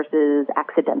arson versus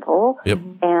accidental,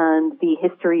 and the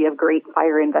history of great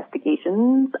fire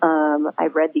investigations.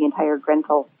 I've read the entire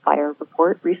Grenfell fire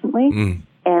report recently,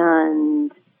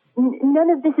 and none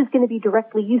of this is going to be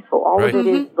directly useful. All of it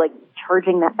is like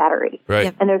charging that battery.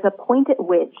 Right. And there's a point at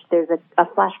which there's a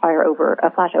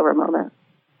flashover moment,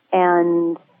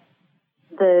 and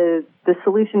the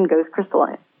solution goes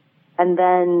crystalline. And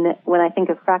then when I think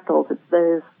of fractals, it's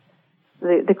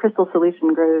the crystal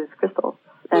solution grows crystals.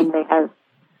 And they have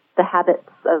the habits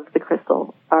of the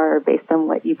crystal are based on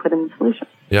what you put in the solution.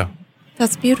 Yeah.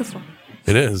 That's beautiful.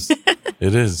 It is.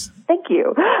 It is. Thank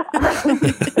you.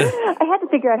 I had to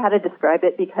figure out how to describe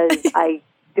it because I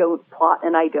don't plot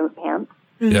and I don't pants.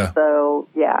 Yeah. So,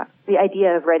 yeah, the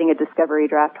idea of writing a discovery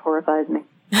draft horrifies me.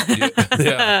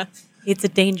 Yeah. It's a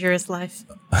dangerous life.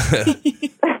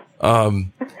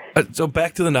 So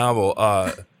back to the novel.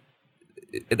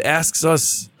 It asks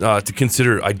us to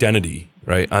consider identity,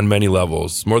 right, on many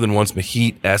levels. More than once,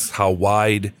 Mahit asks how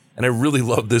wide, and I really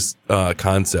love this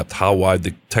concept, how wide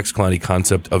the text colony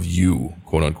concept of you,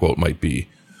 quote unquote, might be.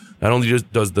 Not only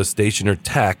does the stationer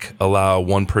tech allow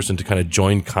one person to kind of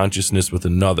join consciousness with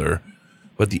another,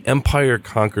 but the empire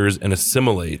conquers and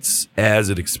assimilates as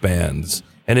it expands.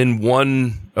 And in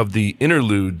one of the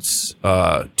interludes,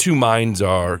 two minds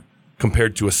are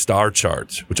compared to a star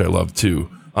chart, which I love too,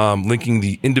 linking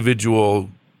the individual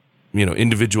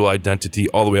identity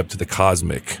all the way up to the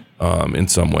cosmic in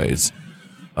some ways.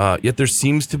 Yet there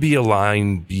seems to be a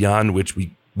line beyond which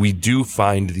we do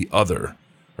find the other,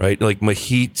 right? Like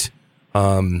Mahit,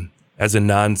 as a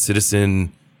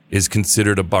non-citizen, is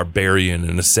considered a barbarian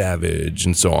and a savage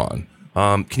and so on.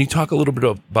 Can you talk a little bit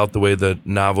about the way the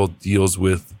novel deals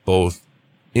with both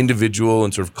individual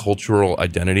and sort of cultural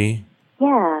identity?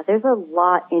 Yeah, there's a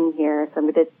lot in here, so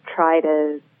I'm going to try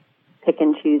to pick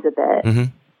and choose a bit.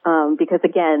 Mm-hmm. Because,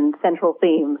 again, central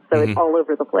theme, so it's all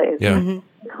over the place. Yeah.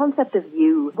 The concept of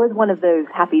you was one of those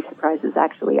happy surprises,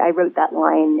 actually. I wrote that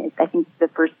line. I think the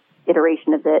first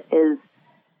iteration of it is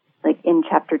like in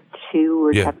chapter 2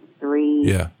 or chapter 3.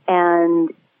 Yeah. And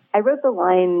I wrote the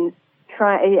line,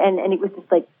 and it was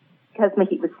just like, because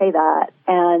Mahit would say that,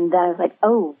 and then I was like,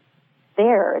 oh,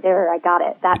 there, I got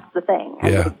it. That's the thing.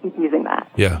 I'm going to keep using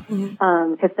that. Yeah.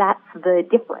 Because that's the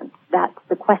difference. That's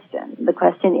the question. The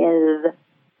question is,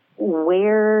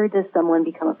 where does someone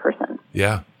become a person?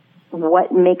 Yeah.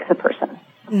 What makes a person?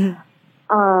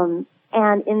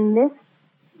 And in this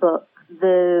book,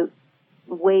 the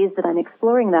ways that I'm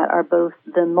exploring that are both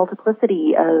the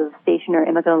multiplicity of station or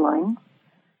imago lines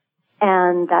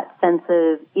and that sense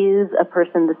of, is a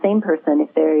person the same person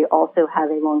if they also have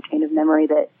a long chain of memory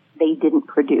that they didn't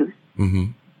produce?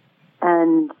 Mm-hmm.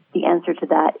 And the answer to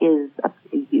that is up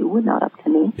to you, not up to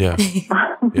me. Yeah.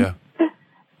 Yeah.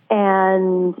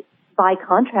 And by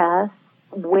contrast,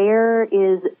 where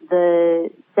is the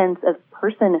sense of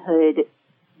personhood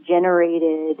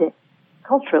generated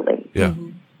culturally? Yeah.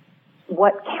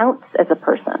 What counts as a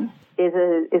person? Is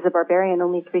a barbarian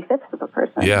only 3/5 of a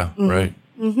person? Yeah, right.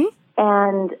 Mm-hmm.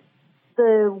 And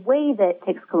the way that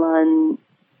Teixeira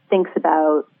thinks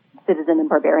about citizen and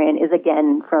barbarian is,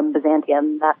 again, from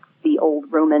Byzantium. That's the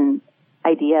old Roman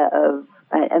idea of,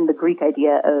 and the Greek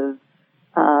idea of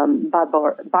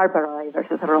barbarai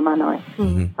versus romanoi.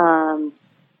 Mm-hmm.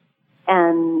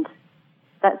 And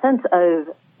that sense of,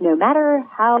 no matter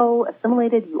how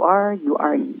assimilated you are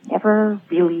never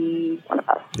really one of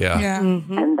us. Yeah. Yeah.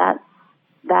 Mm-hmm. And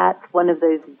that's one of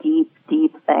those deep,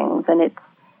 deep things. And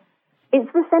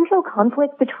it's the central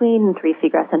conflict between Three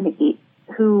Seagrass and Mahit,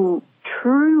 who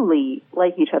truly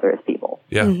like each other as people.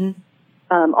 Yeah.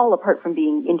 Mm-hmm. All apart from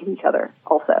being into each other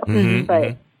also. Mm-hmm.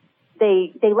 But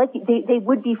they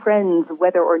would be friends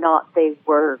whether or not they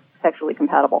were sexually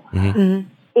compatible. Mm-hmm. Mm-hmm.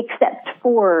 Except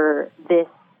for this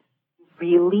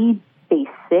really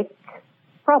basic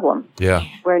problem. Yeah.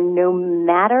 Where no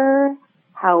matter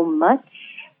how much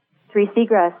Three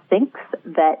Seagrass thinks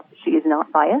that she is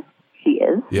not biased, she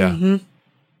is. Yeah. Mm-hmm.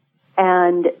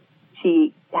 And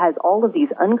she has all of these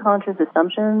unconscious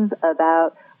assumptions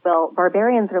about, well,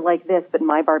 barbarians are like this, but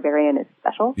my barbarian is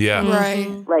special. Yeah.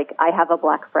 Right. Like, I have a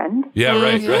black friend. Yeah,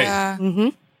 right, right. Yeah.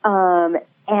 Mm-hmm.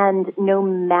 And no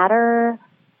matter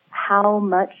how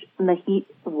much Mahit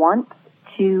wants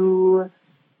to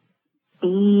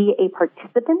be a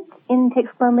participant in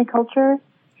Teixeira culture,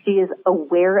 she is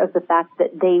aware of the fact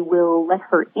that they will let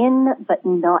her in but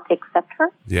not accept her.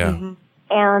 Yeah. Mm-hmm.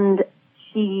 And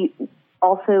she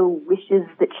also wishes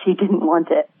that she didn't want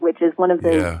it, which is one of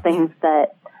those things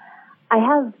that I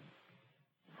have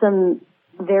some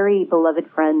very beloved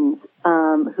friends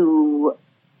who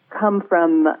come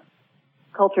from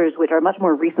cultures which are much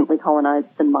more recently colonized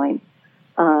than mine.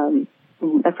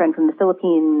 A friend from the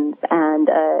Philippines and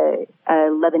a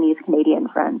Lebanese-Canadian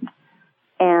friend.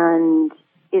 And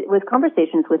it was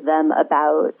conversations with them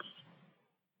about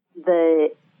the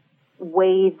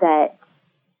way that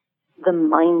the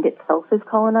mind itself is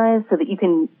colonized so that you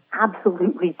can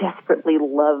absolutely desperately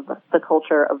love the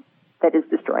culture that is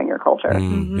destroying your culture.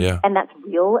 Yeah. And that's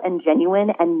real and genuine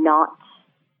and not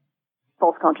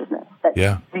false consciousness.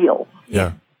 That's real.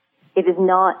 Yeah. It is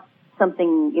not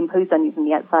something imposed on you from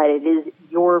the outside. It is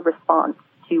your response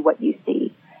to what you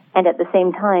see. And at the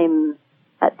same time,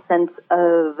 that sense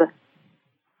of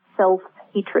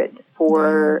self-hatred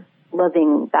for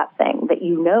loving that thing that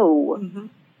you know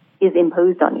is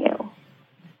imposed on you.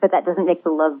 But that doesn't make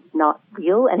the love not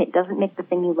real, and it doesn't make the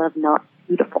thing you love not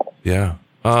beautiful. Yeah.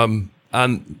 On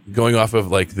going off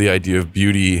of like the idea of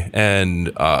beauty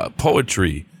and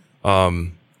poetry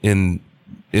in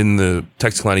the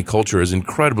Teixeira culture is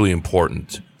incredibly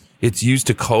important. It's used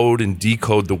to code and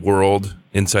decode the world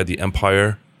inside the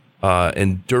empire.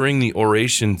 And during the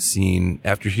oration scene,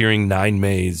 after hearing 9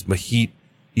 Mays, Mahit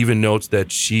even notes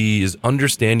that she is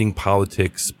understanding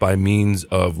politics by means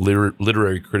of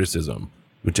literary criticism,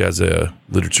 which as a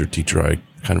literature teacher, I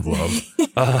kind of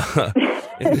love.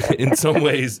 In some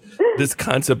ways, this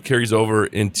concept carries over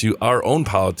into our own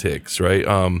politics, right?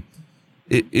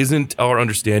 isn't our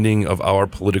understanding of our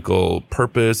political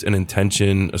purpose and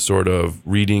intention a sort of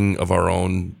reading of our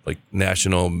own like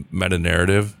national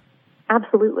meta-narrative?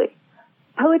 Absolutely.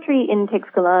 Poetry in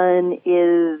Texcolan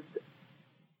is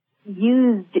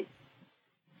used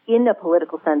in a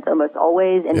political sense almost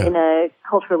always, and in a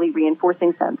culturally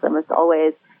reinforcing sense almost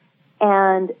always.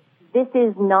 And this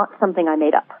is not something I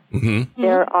made up. Mm-hmm.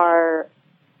 There are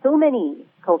so many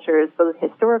cultures, both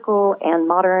historical and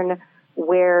modern,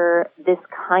 where this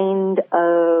kind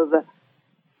of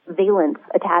valence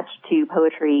attached to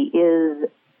poetry is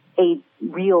a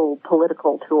real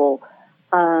political tool.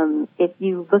 If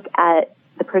you look at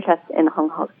the protests in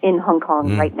Hong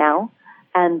Kong right now,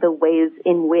 and the ways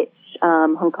in which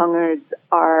Hong Kongers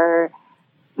are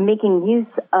making use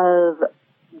of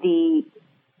the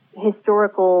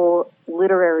historical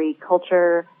literary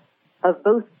culture of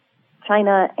both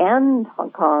China and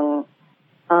Hong Kong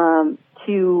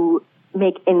to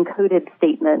make encoded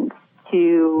statements,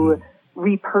 to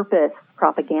repurpose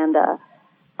propaganda.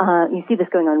 You see this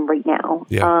going on right now.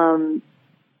 Yeah.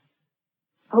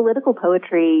 Political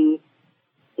poetry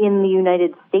in the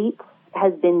United States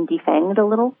has been defanged a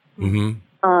little. Mm-hmm.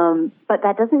 But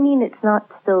that doesn't mean it's not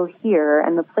still here.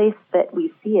 And the place that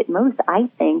we see it most, I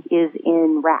think, is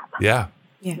in rap. Yeah.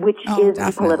 Which is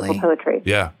political poetry.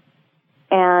 Yeah.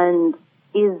 And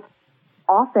is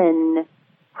often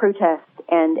protest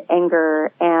and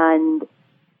anger and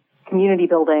community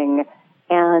building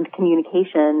and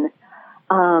communication.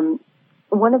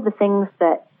 One of the things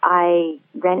that I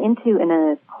ran into in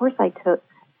a course I took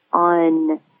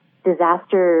on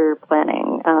disaster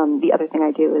planning, the other thing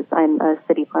I do is I'm a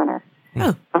city planner.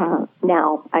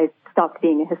 Now I stopped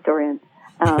being a historian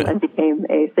and became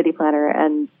a city planner,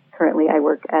 and currently I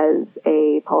work as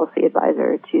a policy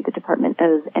advisor to the Department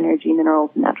of Energy,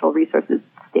 Minerals, and Natural Resources,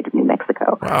 state of New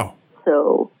Mexico. Wow.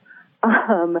 So,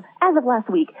 as of last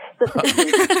week.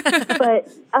 But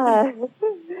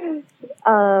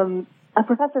a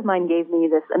professor of mine gave me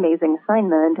this amazing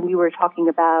assignment, and we were talking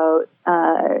about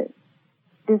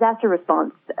disaster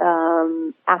response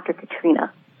after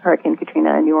Katrina, Hurricane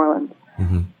Katrina in New Orleans.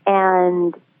 Mm-hmm.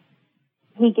 And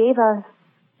he gave us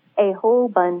a whole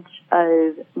bunch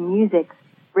of music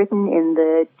written in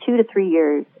the 2 to 3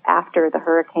 years after the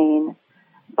hurricane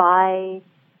by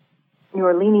New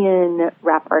Orleanian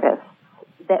rap artists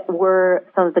that were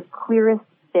some of the clearest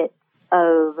bits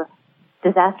of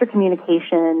disaster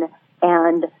communication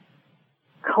and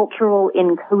cultural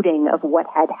encoding of what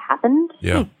had happened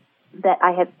that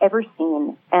I have ever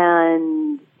seen.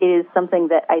 And it is something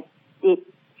that it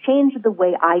changed the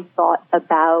way I thought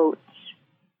about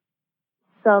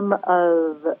some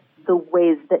of the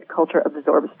ways that culture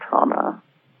absorbs trauma,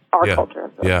 our culture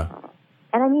absorbs trauma.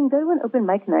 And I mean, go to an open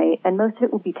mic night, and most of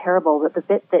it will be terrible, but the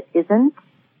bit that isn't,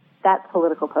 that's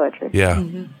political poetry. Yeah.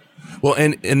 Mm-hmm. Well,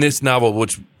 and in this novel,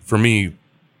 which for me,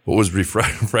 what was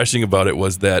refreshing about it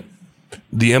was that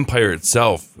the empire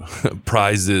itself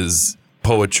prizes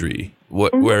poetry,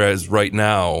 whereas right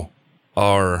now,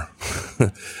 the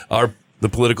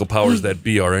political powers that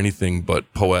be are anything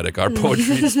but poetic. Our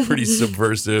poetry is pretty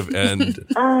subversive and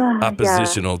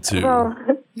oppositional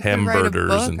to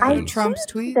hamburgers and things. Trump's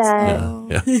tweets.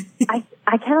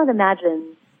 I cannot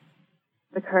imagine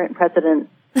the current president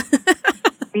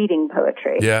reading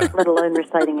poetry, let alone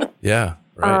reciting it. Yeah,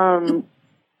 right.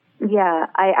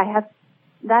 I have.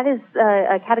 That is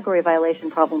a category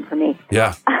violation problem for me.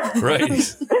 Yeah,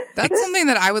 right. That's something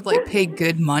that I would pay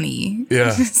good money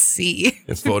to see.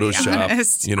 In Photoshop,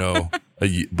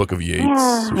 a book of Yeats.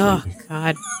 Yeah. Oh,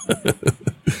 God.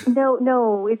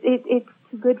 No, it's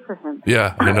too good for him.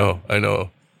 Yeah, I know.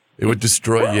 It would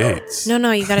destroy Yeats.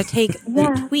 No, you got to take the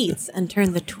tweets and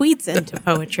turn the tweets into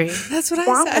poetry. That's what I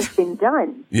said. That has been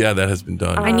done. Yeah, that has been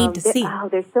done. I need to see.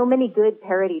 There's so many good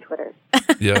parody Twitters.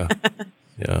 Yeah.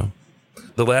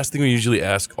 The last thing we usually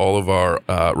ask all of our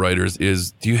writers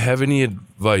is, do you have any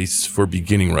advice for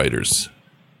beginning writers?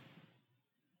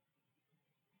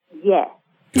 Yes.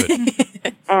 Good.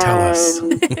 Tell us.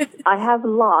 I have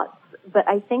lots, but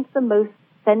I think the most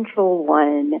central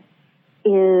one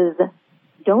is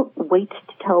don't wait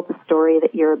to tell the story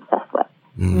that you're obsessed with.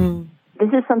 Mm. This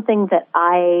is something that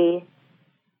I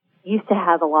used to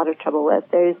have a lot of trouble with.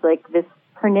 There's this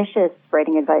pernicious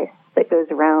writing advice that goes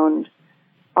around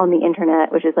on the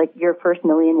internet, which is your first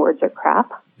million words are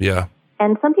crap. Yeah.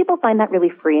 And some people find that really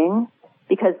freeing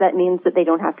because that means that they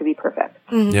don't have to be perfect.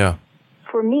 Mm-hmm. Yeah.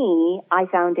 For me, I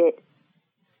found it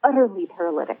utterly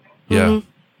paralytic. Yeah.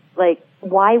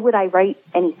 Why would I write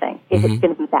anything if it's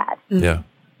going to be bad? Mm-hmm. Yeah.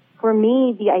 For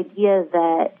me, the idea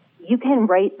that you can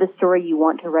write the story you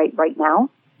want to write right now,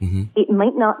 it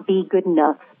might not be good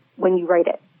enough when you write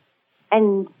it.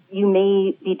 And you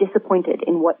may be disappointed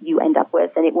in what you end up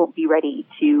with, and it won't be ready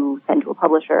to send to a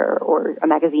publisher or a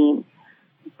magazine.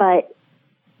 But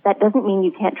that doesn't mean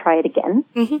you can't try it again.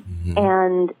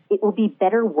 And it will be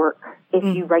better work if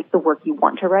you write the work you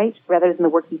want to write rather than the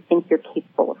work you think you're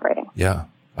capable of writing. Yeah.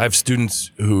 I have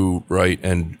students who write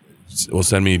and will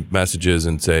send me messages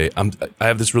and say, I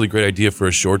have this really great idea for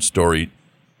a short story.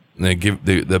 And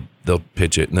they'll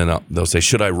pitch it, and then they'll say,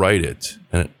 should I write it?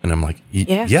 And I'm like,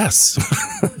 yes. Yes.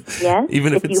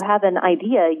 Even if you have an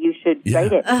idea, you should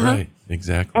write it. Right,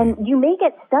 exactly. And you may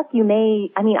get stuck.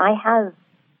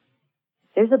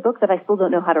 There's a book that I still don't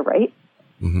know how to write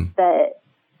that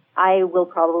I will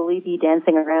probably be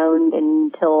dancing around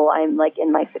until I'm like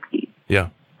in my 60s. Yeah.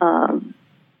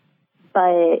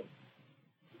 But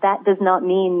that does not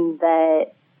mean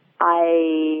that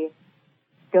I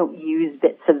don't use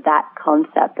bits of that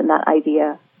concept and that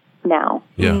idea now.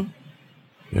 Yeah.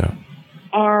 Yeah.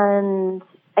 And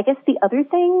I guess the other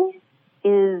thing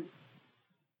is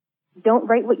don't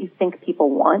write what you think people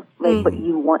want, write what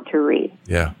you want to read.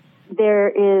 Yeah. There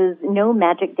is no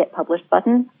magic get published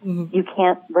button. You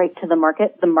can't write to the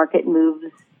market. The market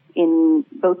moves in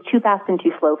both too fast and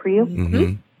too slow for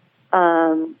you.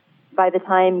 By the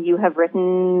time you have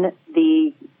written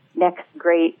the next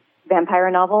great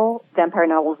vampire novels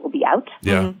will be out.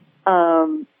 Yeah.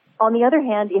 On the other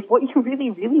hand, if what you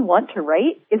really, really want to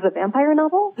write is a vampire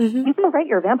novel, you can write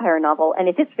your vampire novel, and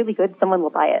if it's really good, someone will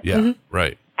buy it. Yeah,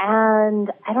 right.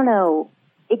 And I don't know,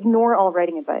 ignore all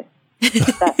writing advice.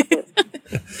 That's it.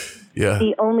 Yeah.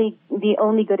 The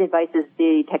only good advice is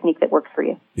the technique that works for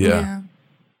you. Yeah.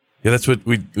 Yeah, that's what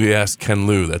we asked Ken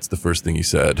Liu. That's the first thing he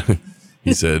said.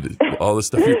 He said, all the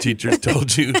stuff your teachers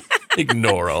told you,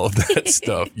 ignore all of that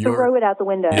stuff. Throw it out the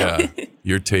window. Yeah.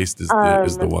 Your taste is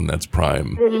the one that's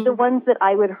prime. The ones that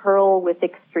I would hurl with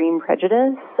extreme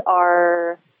prejudice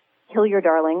are kill your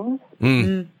darlings,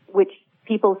 which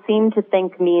people seem to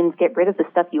think means get rid of the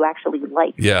stuff you actually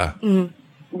like. Yeah.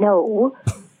 No.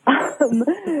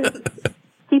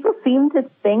 People seem to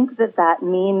think that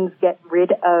means get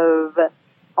rid of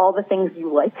all the things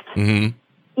you liked.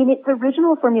 In its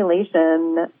original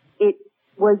formulation, it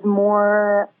was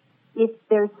more, if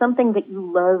there's something that you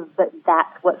love, but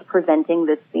that's what's preventing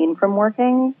this scene from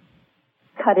working,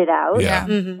 cut it out. Yeah.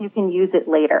 You can use it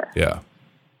later. Yeah.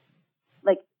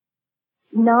 Like,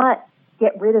 not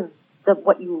get rid of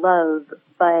what you love,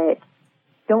 but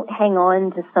don't hang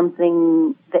on to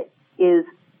something that is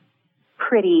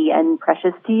pretty and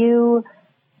precious to you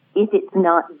if it's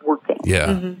not working.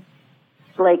 Yeah.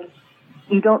 Like,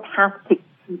 you don't have to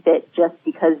keep it just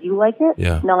because you like it,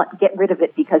 not get rid of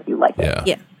it because you like it.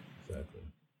 Yeah. Exactly.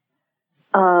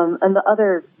 And the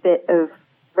other bit of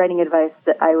writing advice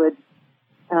that I would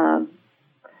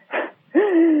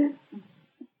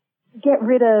get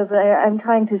rid of, I'm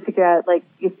trying to figure out, like,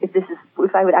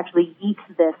 if I would actually eat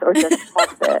this or just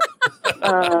toss it,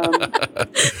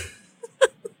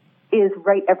 is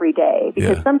write every day.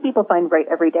 Because some people find write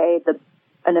every day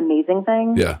an amazing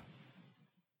thing. Yeah.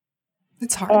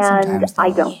 It's hard and sometimes.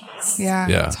 I don't. Yeah.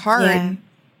 Yeah. It's hard.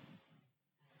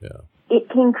 Yeah. It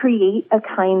can create a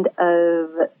kind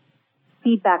of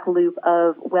feedback loop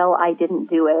of, well, I didn't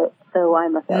do it, so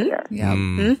I'm a failure.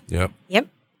 Yep.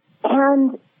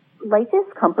 And life is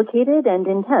complicated and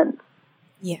intense.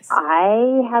 Yes.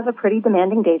 I have a pretty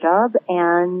demanding day job,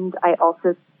 and I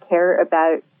also care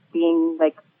about being,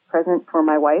 like, present for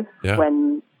my wife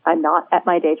when I'm not at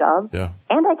my day job. Yeah.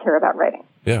 And I care about writing.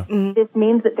 Yeah. This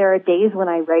means that there are days when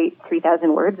I write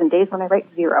 3,000 words and days when I write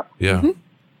 0. Yeah.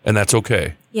 And that's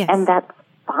okay. Yes. And that's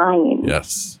fine.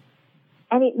 Yes.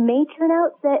 And it may turn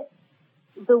out that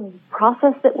the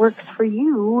process that works for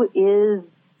you is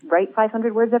write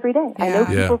 500 words every day. I know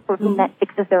people for whom that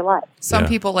fixes their lives. Some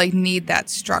people need that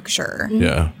structure.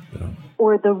 Yeah.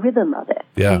 Or the rhythm of it.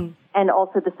 Yeah. And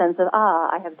also the sense of,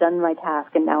 I have done my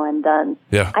task and now I'm done.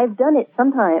 Yeah. I've done it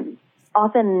sometimes.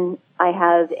 Often I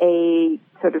have a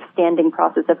sort of standing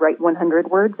process of write 100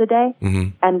 words a day.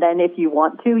 And then if you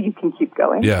want to, you can keep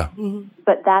going. Yeah.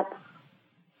 But that's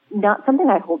not something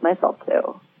I hold myself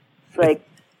to. Like,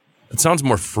 it sounds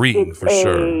more freeing for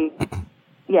sure.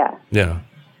 Yeah. Yeah.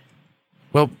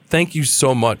 Well, thank you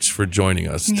so much for joining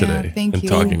us today and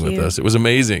talking with us. It was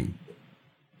amazing.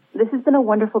 This has been a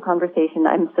wonderful conversation.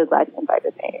 I'm so glad you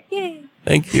invited me. Yay.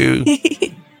 Thank you.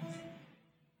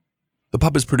 The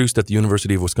Pub is produced at the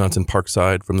University of Wisconsin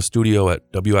Parkside from the studio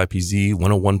at WIPZ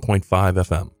 101.5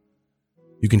 FM.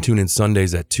 You can tune in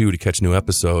Sundays at 2 to catch new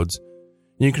episodes.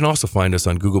 And you can also find us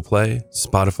on Google Play,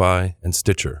 Spotify, and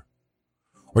Stitcher.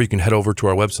 Or you can head over to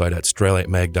our website at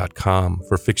straylightmag.com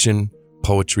for fiction,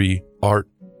 poetry, art,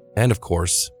 and of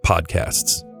course,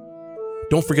 podcasts.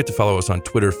 Don't forget to follow us on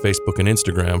Twitter, Facebook, and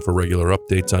Instagram for regular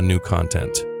updates on new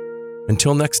content.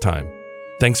 Until next time,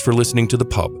 thanks for listening to The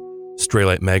Pub,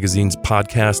 Straylight Magazine's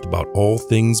podcast about all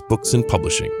things books and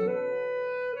publishing.